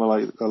grant them a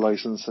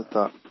license at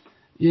that.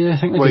 Yeah,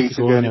 I think they could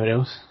go anywhere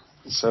else.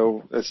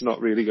 So it's not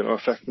really going to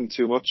affect them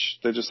too much.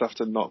 They just have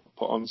to not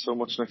put on so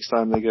much next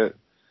time they get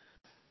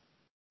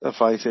a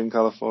fight in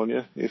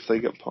California. If they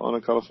get put on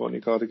a California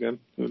card again,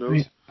 who knows?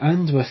 Right.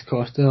 And with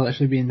Costa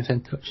actually being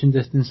within touching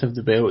distance of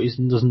the belt,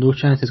 there's no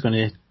chance he's going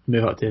to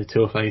move up to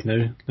 205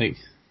 now. Like,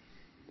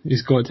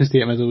 he's got to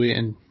stay at middleweight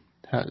and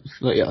at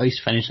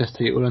least finish this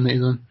title run that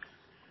he's on.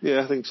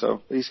 Yeah, I think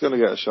so. He's going to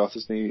get a shot,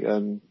 isn't he?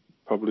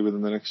 Probably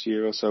within the next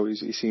year or so.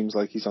 He seems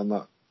like he's on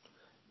that.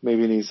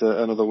 Maybe he needs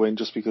another win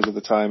just because of the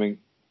timing.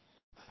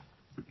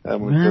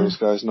 With those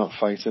guys not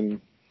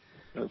fighting.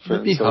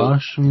 It'd be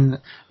harsh. I mean,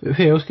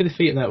 who else could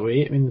fight at that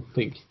weight? I mean,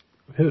 like,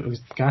 who was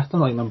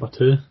Gaston like number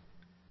 2?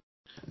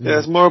 Yeah,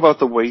 it's more about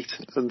the weight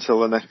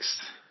until the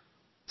next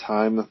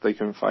time that they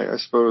can fight, I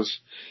suppose.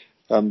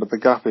 But the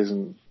gap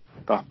isn't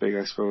that big,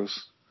 I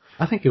suppose.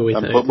 I think he'll wait.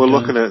 But we're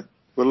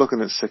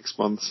looking at 6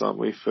 months, aren't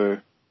we,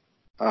 for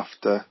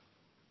after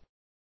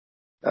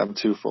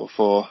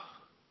 244.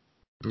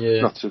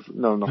 Yeah. Not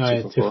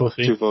 244.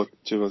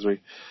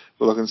 243.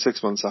 We're looking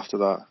 6 months after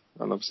that,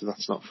 and obviously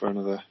that's not for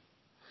another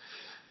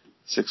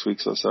 6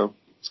 weeks or so.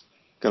 It's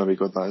going to be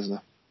good, that, isn't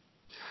it?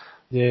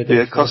 Yeah, definitely.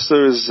 Yeah,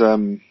 Costa is.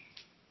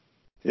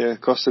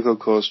 Costa could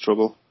cause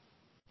trouble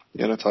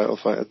in a title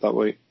fight at that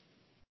weight.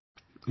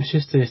 It's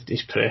just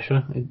his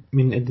pressure. I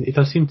mean, it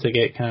does seem to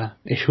get kind of.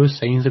 It shows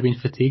signs of being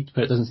fatigued,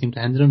 but it doesn't seem to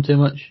hinder him too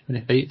much when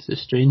he fights.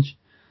 It's strange.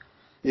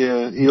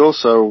 Yeah, he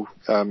also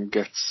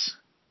gets.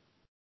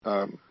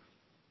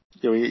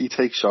 He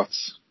takes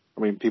shots.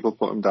 I mean, people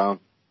put him down.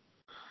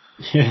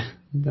 Yeah,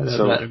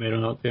 that Romero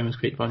knockdown was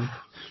quite funny.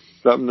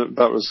 That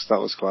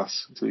was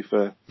class. To be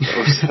fair,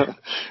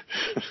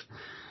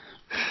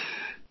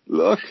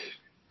 look.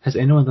 Has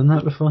anyone done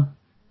that before?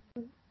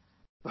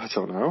 I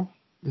don't know.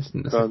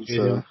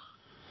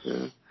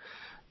 Yeah.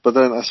 But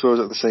then I suppose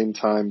at the same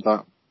time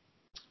that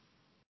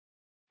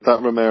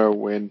Romero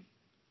win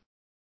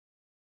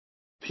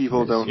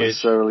people don't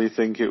necessarily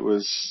think it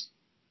was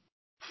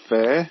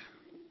fair.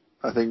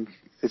 I think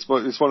it's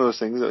one of those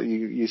things that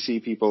you see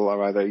people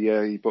are either,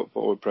 he put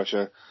forward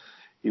pressure,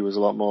 he was a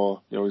lot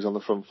more, he's on the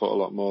front foot a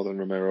lot more than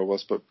Romero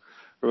was, but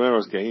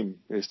Romero's game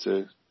is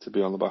to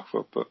be on the back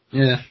foot, but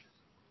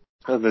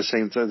at the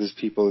same time, there's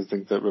people who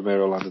think that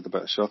Romero landed the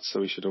better shots,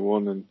 so he should have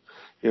won, and,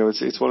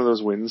 it's one of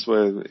those wins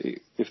where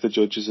if the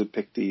judges had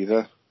picked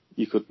either,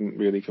 you couldn't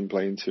really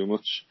complain too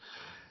much.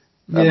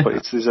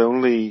 But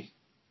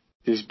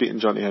he's beaten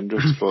Johnny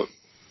Hendricks, but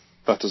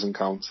that doesn't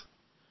count.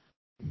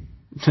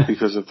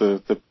 Because of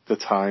the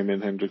time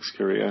in Hendricks'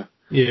 career.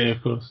 Yeah,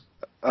 of course.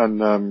 And,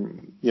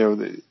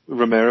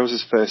 Romero's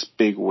his first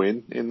big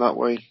win in that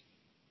way.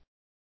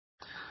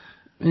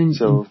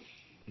 To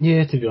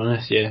be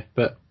honest,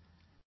 but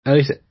at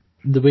least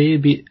the way he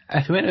beat,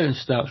 if he went out and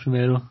starts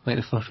Romero, like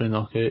the first round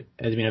knockout, it'd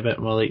have been a bit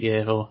more like,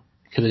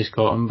 could have just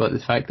got him, but the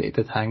fact that he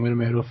did hang with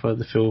Romero for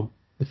the full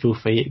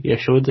fight, it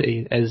showed that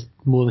he is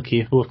more than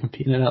capable of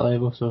competing at that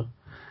level, so.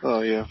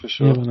 Oh yeah, for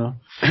sure. You never know.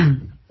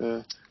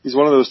 Yeah. He's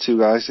one of those two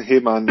guys,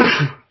 him and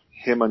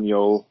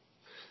Yoel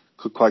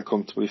could quite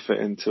comfortably fit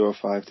into a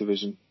 5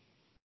 division.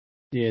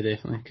 Yeah,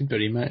 definitely. Could be a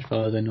rematch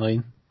further down the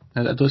line.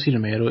 I don't see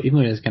Romero, even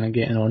though he's kind of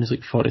getting on, he's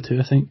like 42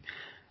 I think,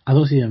 I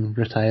don't see him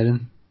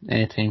retiring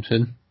anytime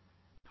soon.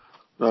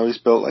 No, he's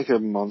built like a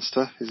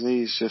monster, isn't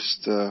he? He's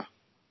just,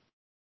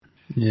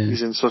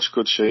 he's in such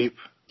good shape.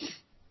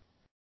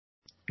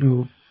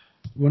 Oh,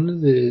 one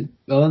of the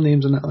other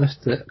names on that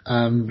list that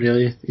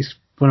he's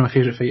one of my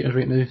favourite fighters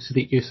right now,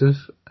 Sadiq Yusuf.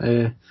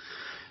 I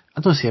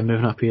don't see him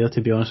moving up either,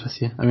 to be honest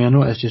with you. I mean, I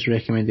know it's just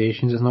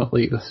recommendations, it's not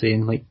like they're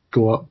saying, like,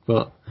 go up,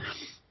 but...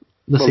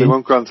 They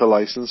won't grant a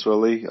licence,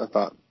 will they, at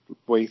that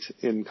weight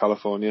in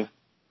California?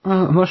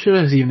 I'm not sure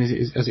it's even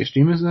as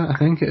extreme as that. I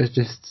think it is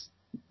just,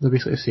 they're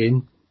basically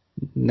saying,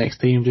 next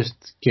time just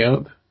get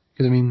up.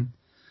 Because, I mean,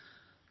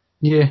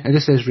 it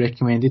just says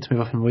recommended to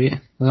move up in weight.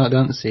 They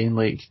aren't saying,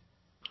 like,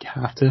 you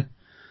have to.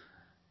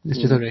 It's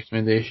just a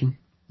recommendation.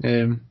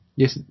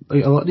 Yes,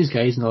 like a lot of these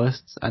guys in the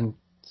list, and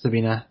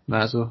Sabina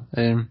Mazo,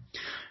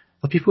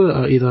 are people that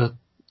are either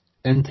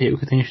in title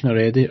contention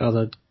already or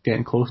they're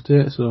getting close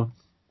to it, so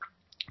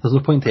there's no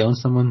point telling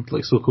someone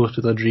like so close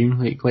to their dream,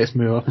 like let's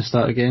move up and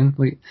start again.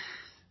 Like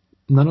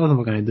none of them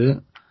are going to do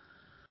it.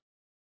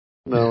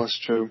 No, that's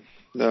true.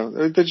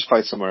 No, they just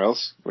fight somewhere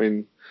else. I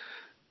mean,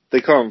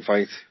 they can't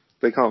fight.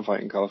 They can't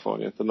fight in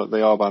California.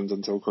 They are banned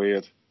until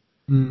cleared.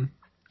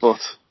 But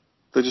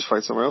they just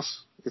fight somewhere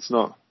else. It's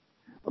not.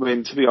 I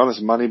mean, to be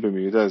honest, Manny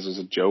Bermudez is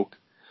a joke.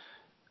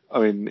 I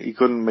mean, he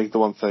couldn't make the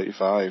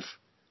 135,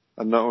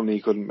 and not only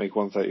he couldn't make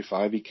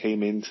 135, he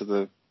came into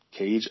the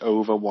cage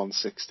over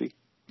 160.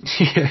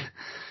 Yeah.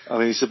 I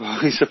mean,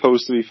 he's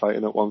supposed to be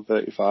fighting at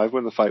 135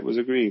 when the fight was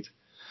agreed.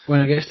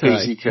 When I get to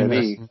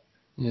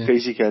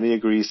Casey Kenny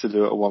agrees to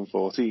do it at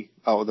 140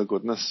 out of the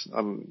goodness,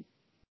 and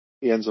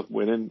he ends up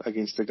winning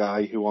against a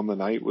guy who on the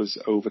night was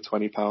over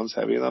 20 pounds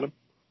heavier than him.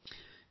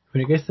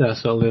 When it gets to that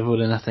sort of level,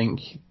 then I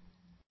think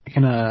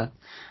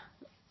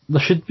there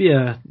should be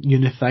a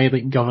unified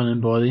like governing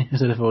body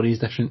instead of all these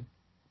different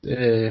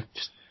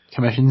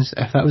commissions.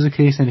 If that was the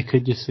case, then they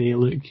could just say,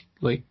 look,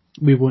 like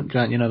we won't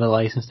grant you another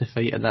license to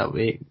fight at that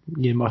weight.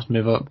 You must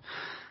move up.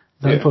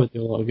 That would probably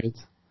do a lot of good.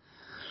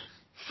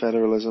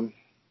 Federalism.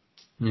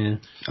 Yeah.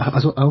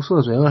 Also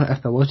as well,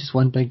 if there was just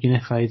one big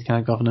unified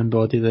kind of governing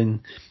body,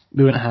 then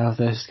we wouldn't have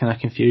this kind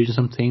of confusion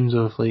sometimes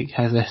of like,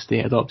 has this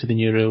state adopted the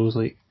new rules?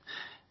 Like,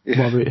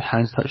 what about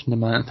hands touching the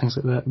mat and things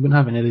like that? We wouldn't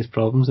have any of these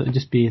problems. It would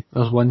just be,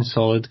 there's one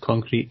solid,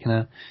 concrete kind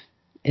of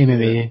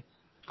MMA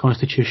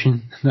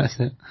constitution. That's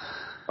it.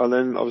 And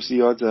then obviously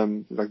you had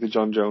like the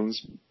John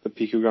Jones, the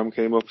picogram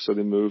came up, so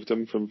they moved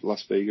him from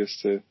Las Vegas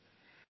to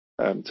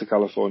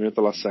California at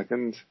the last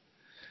second.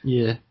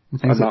 Yeah.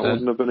 And that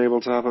wouldn't have been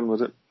able to happen, would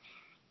it?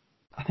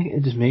 I think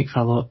it'd just make for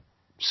a lot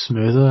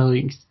smoother.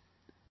 Like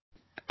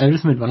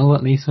everything would run a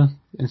lot nicer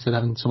instead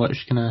of having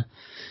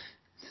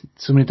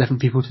so many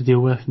different people to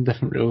deal with and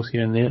different rules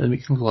here and there. It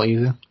makes things a lot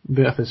easier.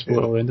 Better for the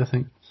sport all around, I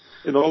think.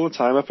 In all the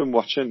time I've been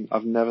watching,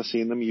 I've never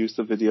seen them use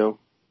the video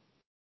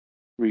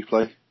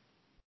replay.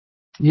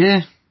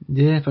 Yeah.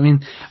 I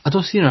mean, I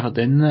don't see them ever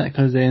doing that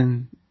because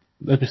then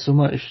there'd be so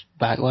much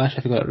backlash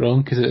if I got it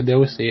wrong, because they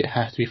always say it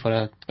has to be for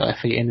a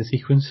fight in the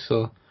sequence.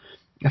 So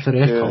if the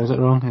ref calls it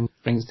wrong and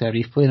brings it to a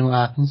replay, then what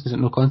happens? Is it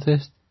no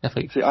contest?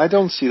 See, I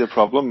don't see the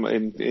problem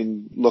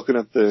in looking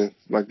at the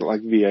like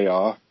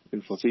VAR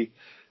in footy.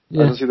 I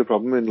don't see the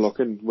problem in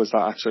looking, was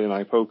that actually an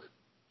eye poke?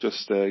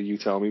 Just you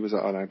tell me, was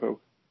that an eye poke?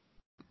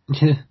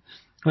 Yeah.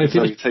 Well,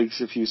 it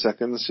takes a few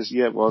seconds, just,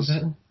 it was.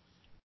 All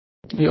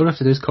you have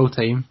to do is call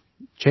time,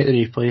 check the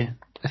replay.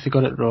 If you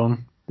got it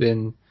wrong,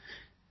 then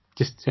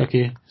just,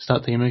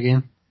 start time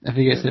again. If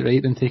he gets it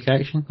right, then take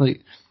action. Like,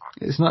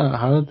 it's not that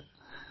hard.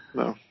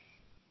 No.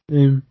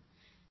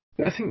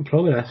 But I think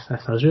probably that's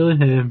us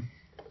really.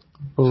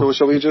 So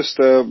shall we just,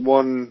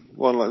 one,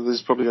 this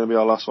is probably going to be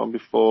our last one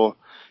before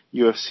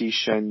UFC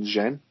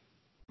Shenzhen.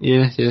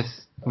 Yes.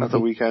 At the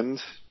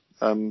weekend.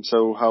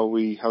 So how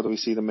do we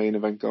see the main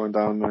event going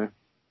down now?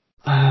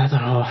 I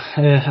don't know.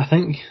 I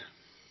think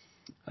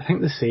I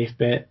think the safe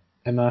bet,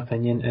 in my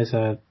opinion, is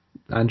a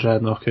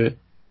Andrade knockout.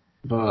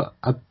 But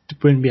I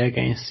wouldn't be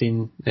against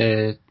seeing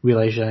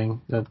Weili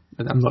Zhang.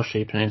 I'm not sure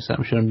you pronounce it.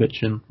 I'm sure I'm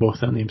butchering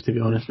both their names, to be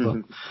honest.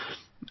 But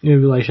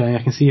Weili Zhang,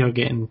 I can see her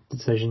getting the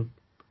decision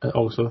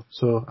also.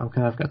 So I'm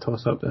kind of got a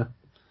toss up there.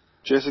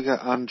 Jessica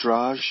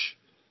Andrade.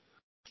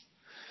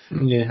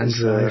 Yeah,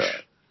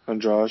 Andrade.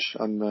 Andrade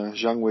and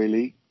Zhang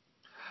Weili.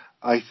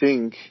 I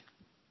think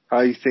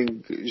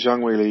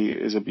Zhang Weili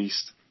is a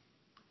beast,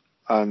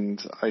 and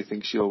I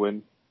think she'll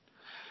win.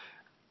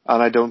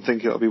 And I don't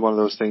think it'll be one of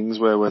those things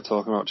where we're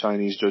talking about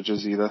Chinese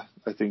judges either.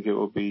 I think it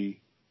will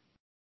be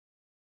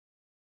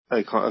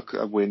a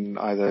win,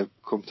 either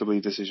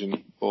comfortably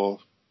decision or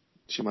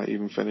she might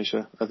even finish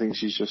her. I think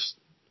she's just...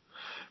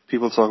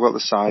 People talk about the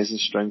size and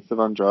strength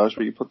of Andrade,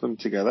 but you put them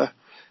together.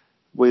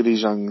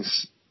 Weili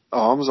Zhang's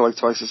arms are like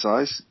twice the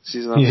size.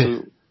 She's an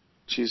absolute...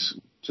 She's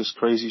just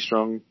crazy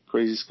strong,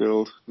 crazy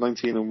skilled.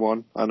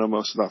 19-1. I know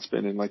most of that's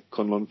been in like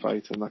Kunlun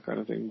fight and that kind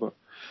of thing, but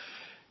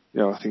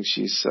you know, I think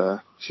she's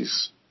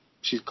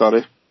got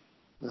it.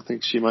 I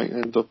think she might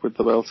end up with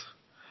the belt,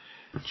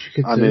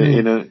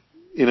 and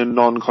in a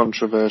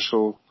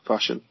non-controversial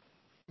fashion.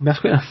 That's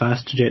quite a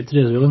fast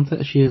trajectory as well, isn't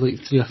it? She has like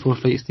 3 or 4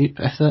 fights deep,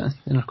 if that,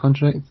 in her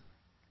contract.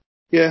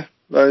 Yeah,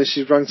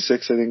 she's ranked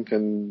 6, I think,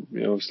 and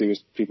you know, obviously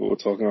people were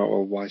talking about,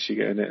 well, why is she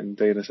getting it? And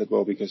Dana said,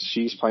 well, because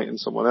she's fighting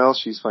someone else,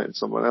 she's fighting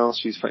someone else,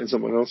 she's fighting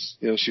someone else.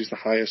 You know, she's the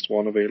highest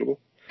one available.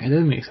 It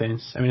does make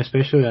sense. I mean,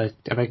 especially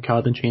a big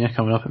card in China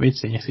coming up, it made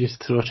sense to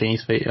just throw a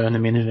Chinese fighter in the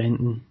main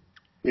event.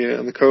 Yeah,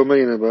 and the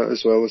co-main event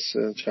as well as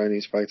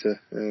Chinese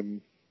fighter,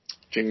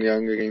 Jing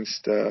Liang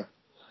against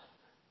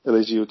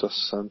Eliseu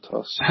dos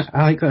Santos.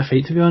 I like that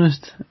fight, to be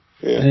honest.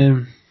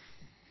 Yeah.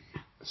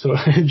 So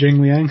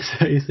Jing Liang,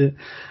 so is it?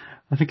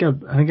 I think I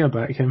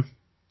back him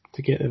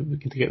to get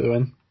the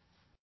win.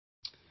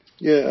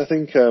 Yeah, I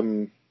think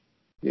I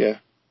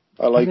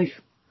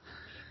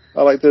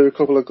like there are a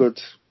couple of good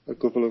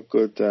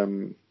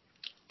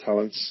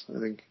talents, I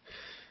think.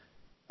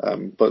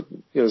 But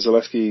you know,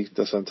 Zaleski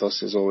dos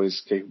Santos is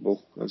always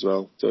capable as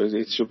well, so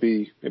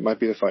it might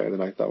be the fight of the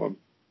night, that one.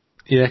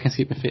 Yeah, I can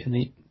see it being fight of the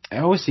night. It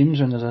always seems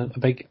when there's a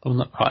big,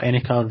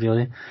 any card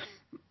really,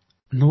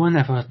 no one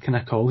ever kind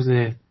of calls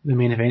the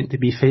main event to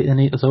be fight of the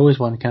night. There's always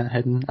one kind of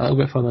hidden a little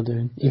bit further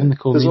down. Yeah. Even the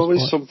co-main There's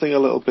always something a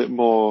little bit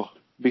more,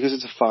 because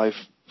it's a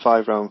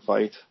five round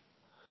fight.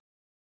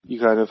 You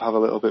kind of have a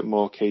little bit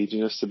more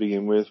caginess to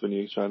begin with when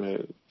you're trying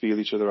to feel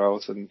each other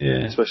out, and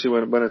especially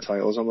when a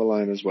title's on the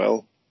line as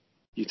well,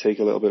 you take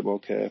a little bit more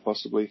care,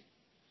 possibly.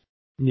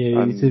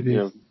 Yeah, and, you do. You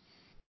know,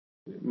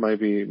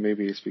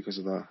 maybe it's because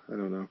of that. I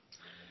don't know.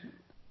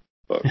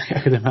 But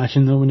I could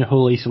imagine though, when your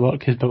whole life's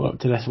work is built up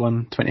to this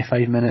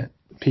 25-minute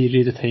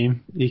period of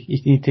time, you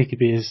need to take it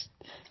be as...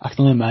 I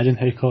can only imagine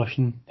how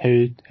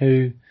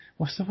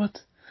what's the word?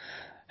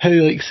 How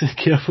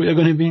careful you're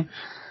going to be.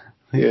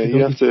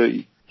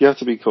 You have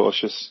to be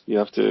cautious. You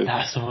have to...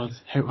 That's the word.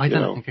 Why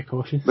didn't I think of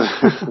cautious?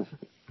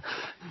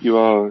 You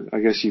are...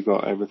 I guess you've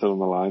got everything on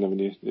the line, haven't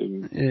you?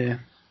 Yeah.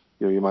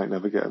 You know, you might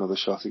never get another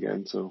shot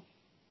again, so...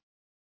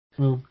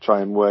 Well,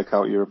 try and work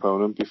out your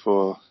opponent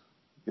before,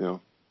 you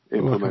know,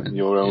 implementing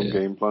your own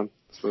game plan,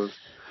 I suppose.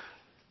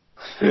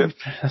 Yeah.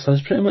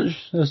 That's pretty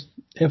much that's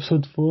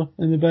episode 4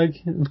 in the bag.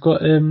 We've got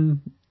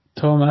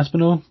Tom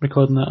Aspinall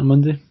recording that on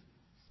Monday.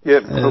 Yeah,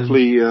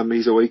 hopefully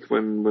he's awake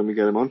when we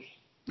get him on.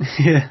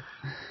 Yeah.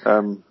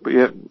 But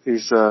yeah,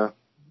 he's Tom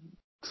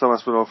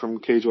Aspinall from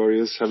Cage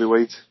Warriors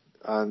heavyweight,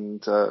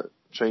 and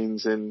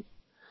trains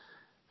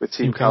with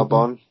Team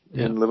Calbon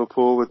in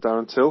Liverpool with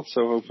Darren Till,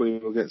 so hopefully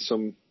we'll get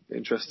some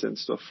interesting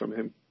stuff from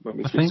him when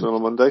we speak to him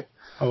on Monday.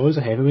 Oh, as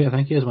a heavyweight, I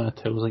think he is one of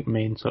Till's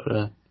main sort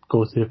of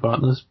go-to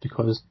partners,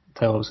 because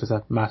Till is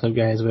a massive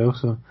guy as well,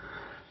 so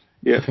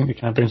yeah. I think they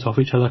kind of bounce off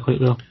each other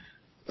quite well.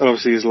 And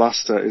obviously his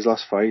last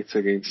fight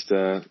against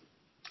I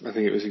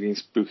think it was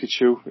against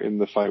Bukachu, in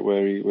the fight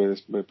where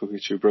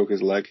Bukachu broke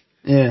his leg.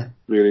 Yeah.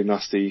 Really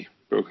nasty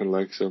broken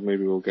leg, so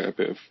maybe we'll get a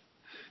bit of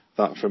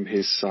that from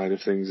his side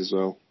of things as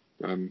well.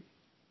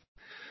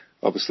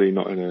 Obviously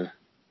not in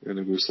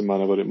a gruesome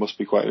manner, but it must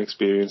be quite an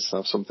experience to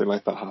have something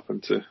like that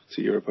happen to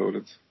your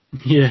opponent.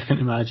 Yeah, I can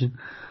imagine.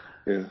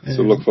 Yeah,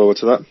 so look forward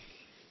to that.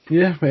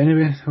 Yeah, but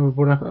anyway, we'll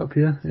wrap it up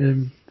here.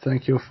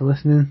 Thank you all for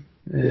listening.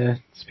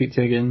 Speak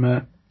to you again,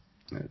 Matt.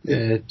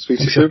 Speak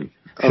to you soon.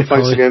 And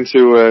thanks again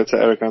to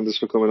Eric Anders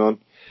for coming on.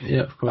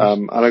 Yeah, of course.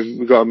 And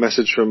we got a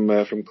message from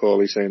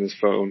Corley saying his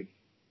phone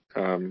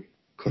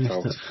cut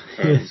out.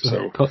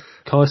 So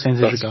Corley sends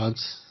his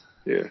regards.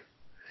 Yeah.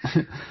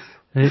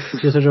 Right,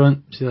 cheers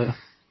everyone. See you later.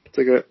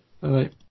 Take care. Bye bye.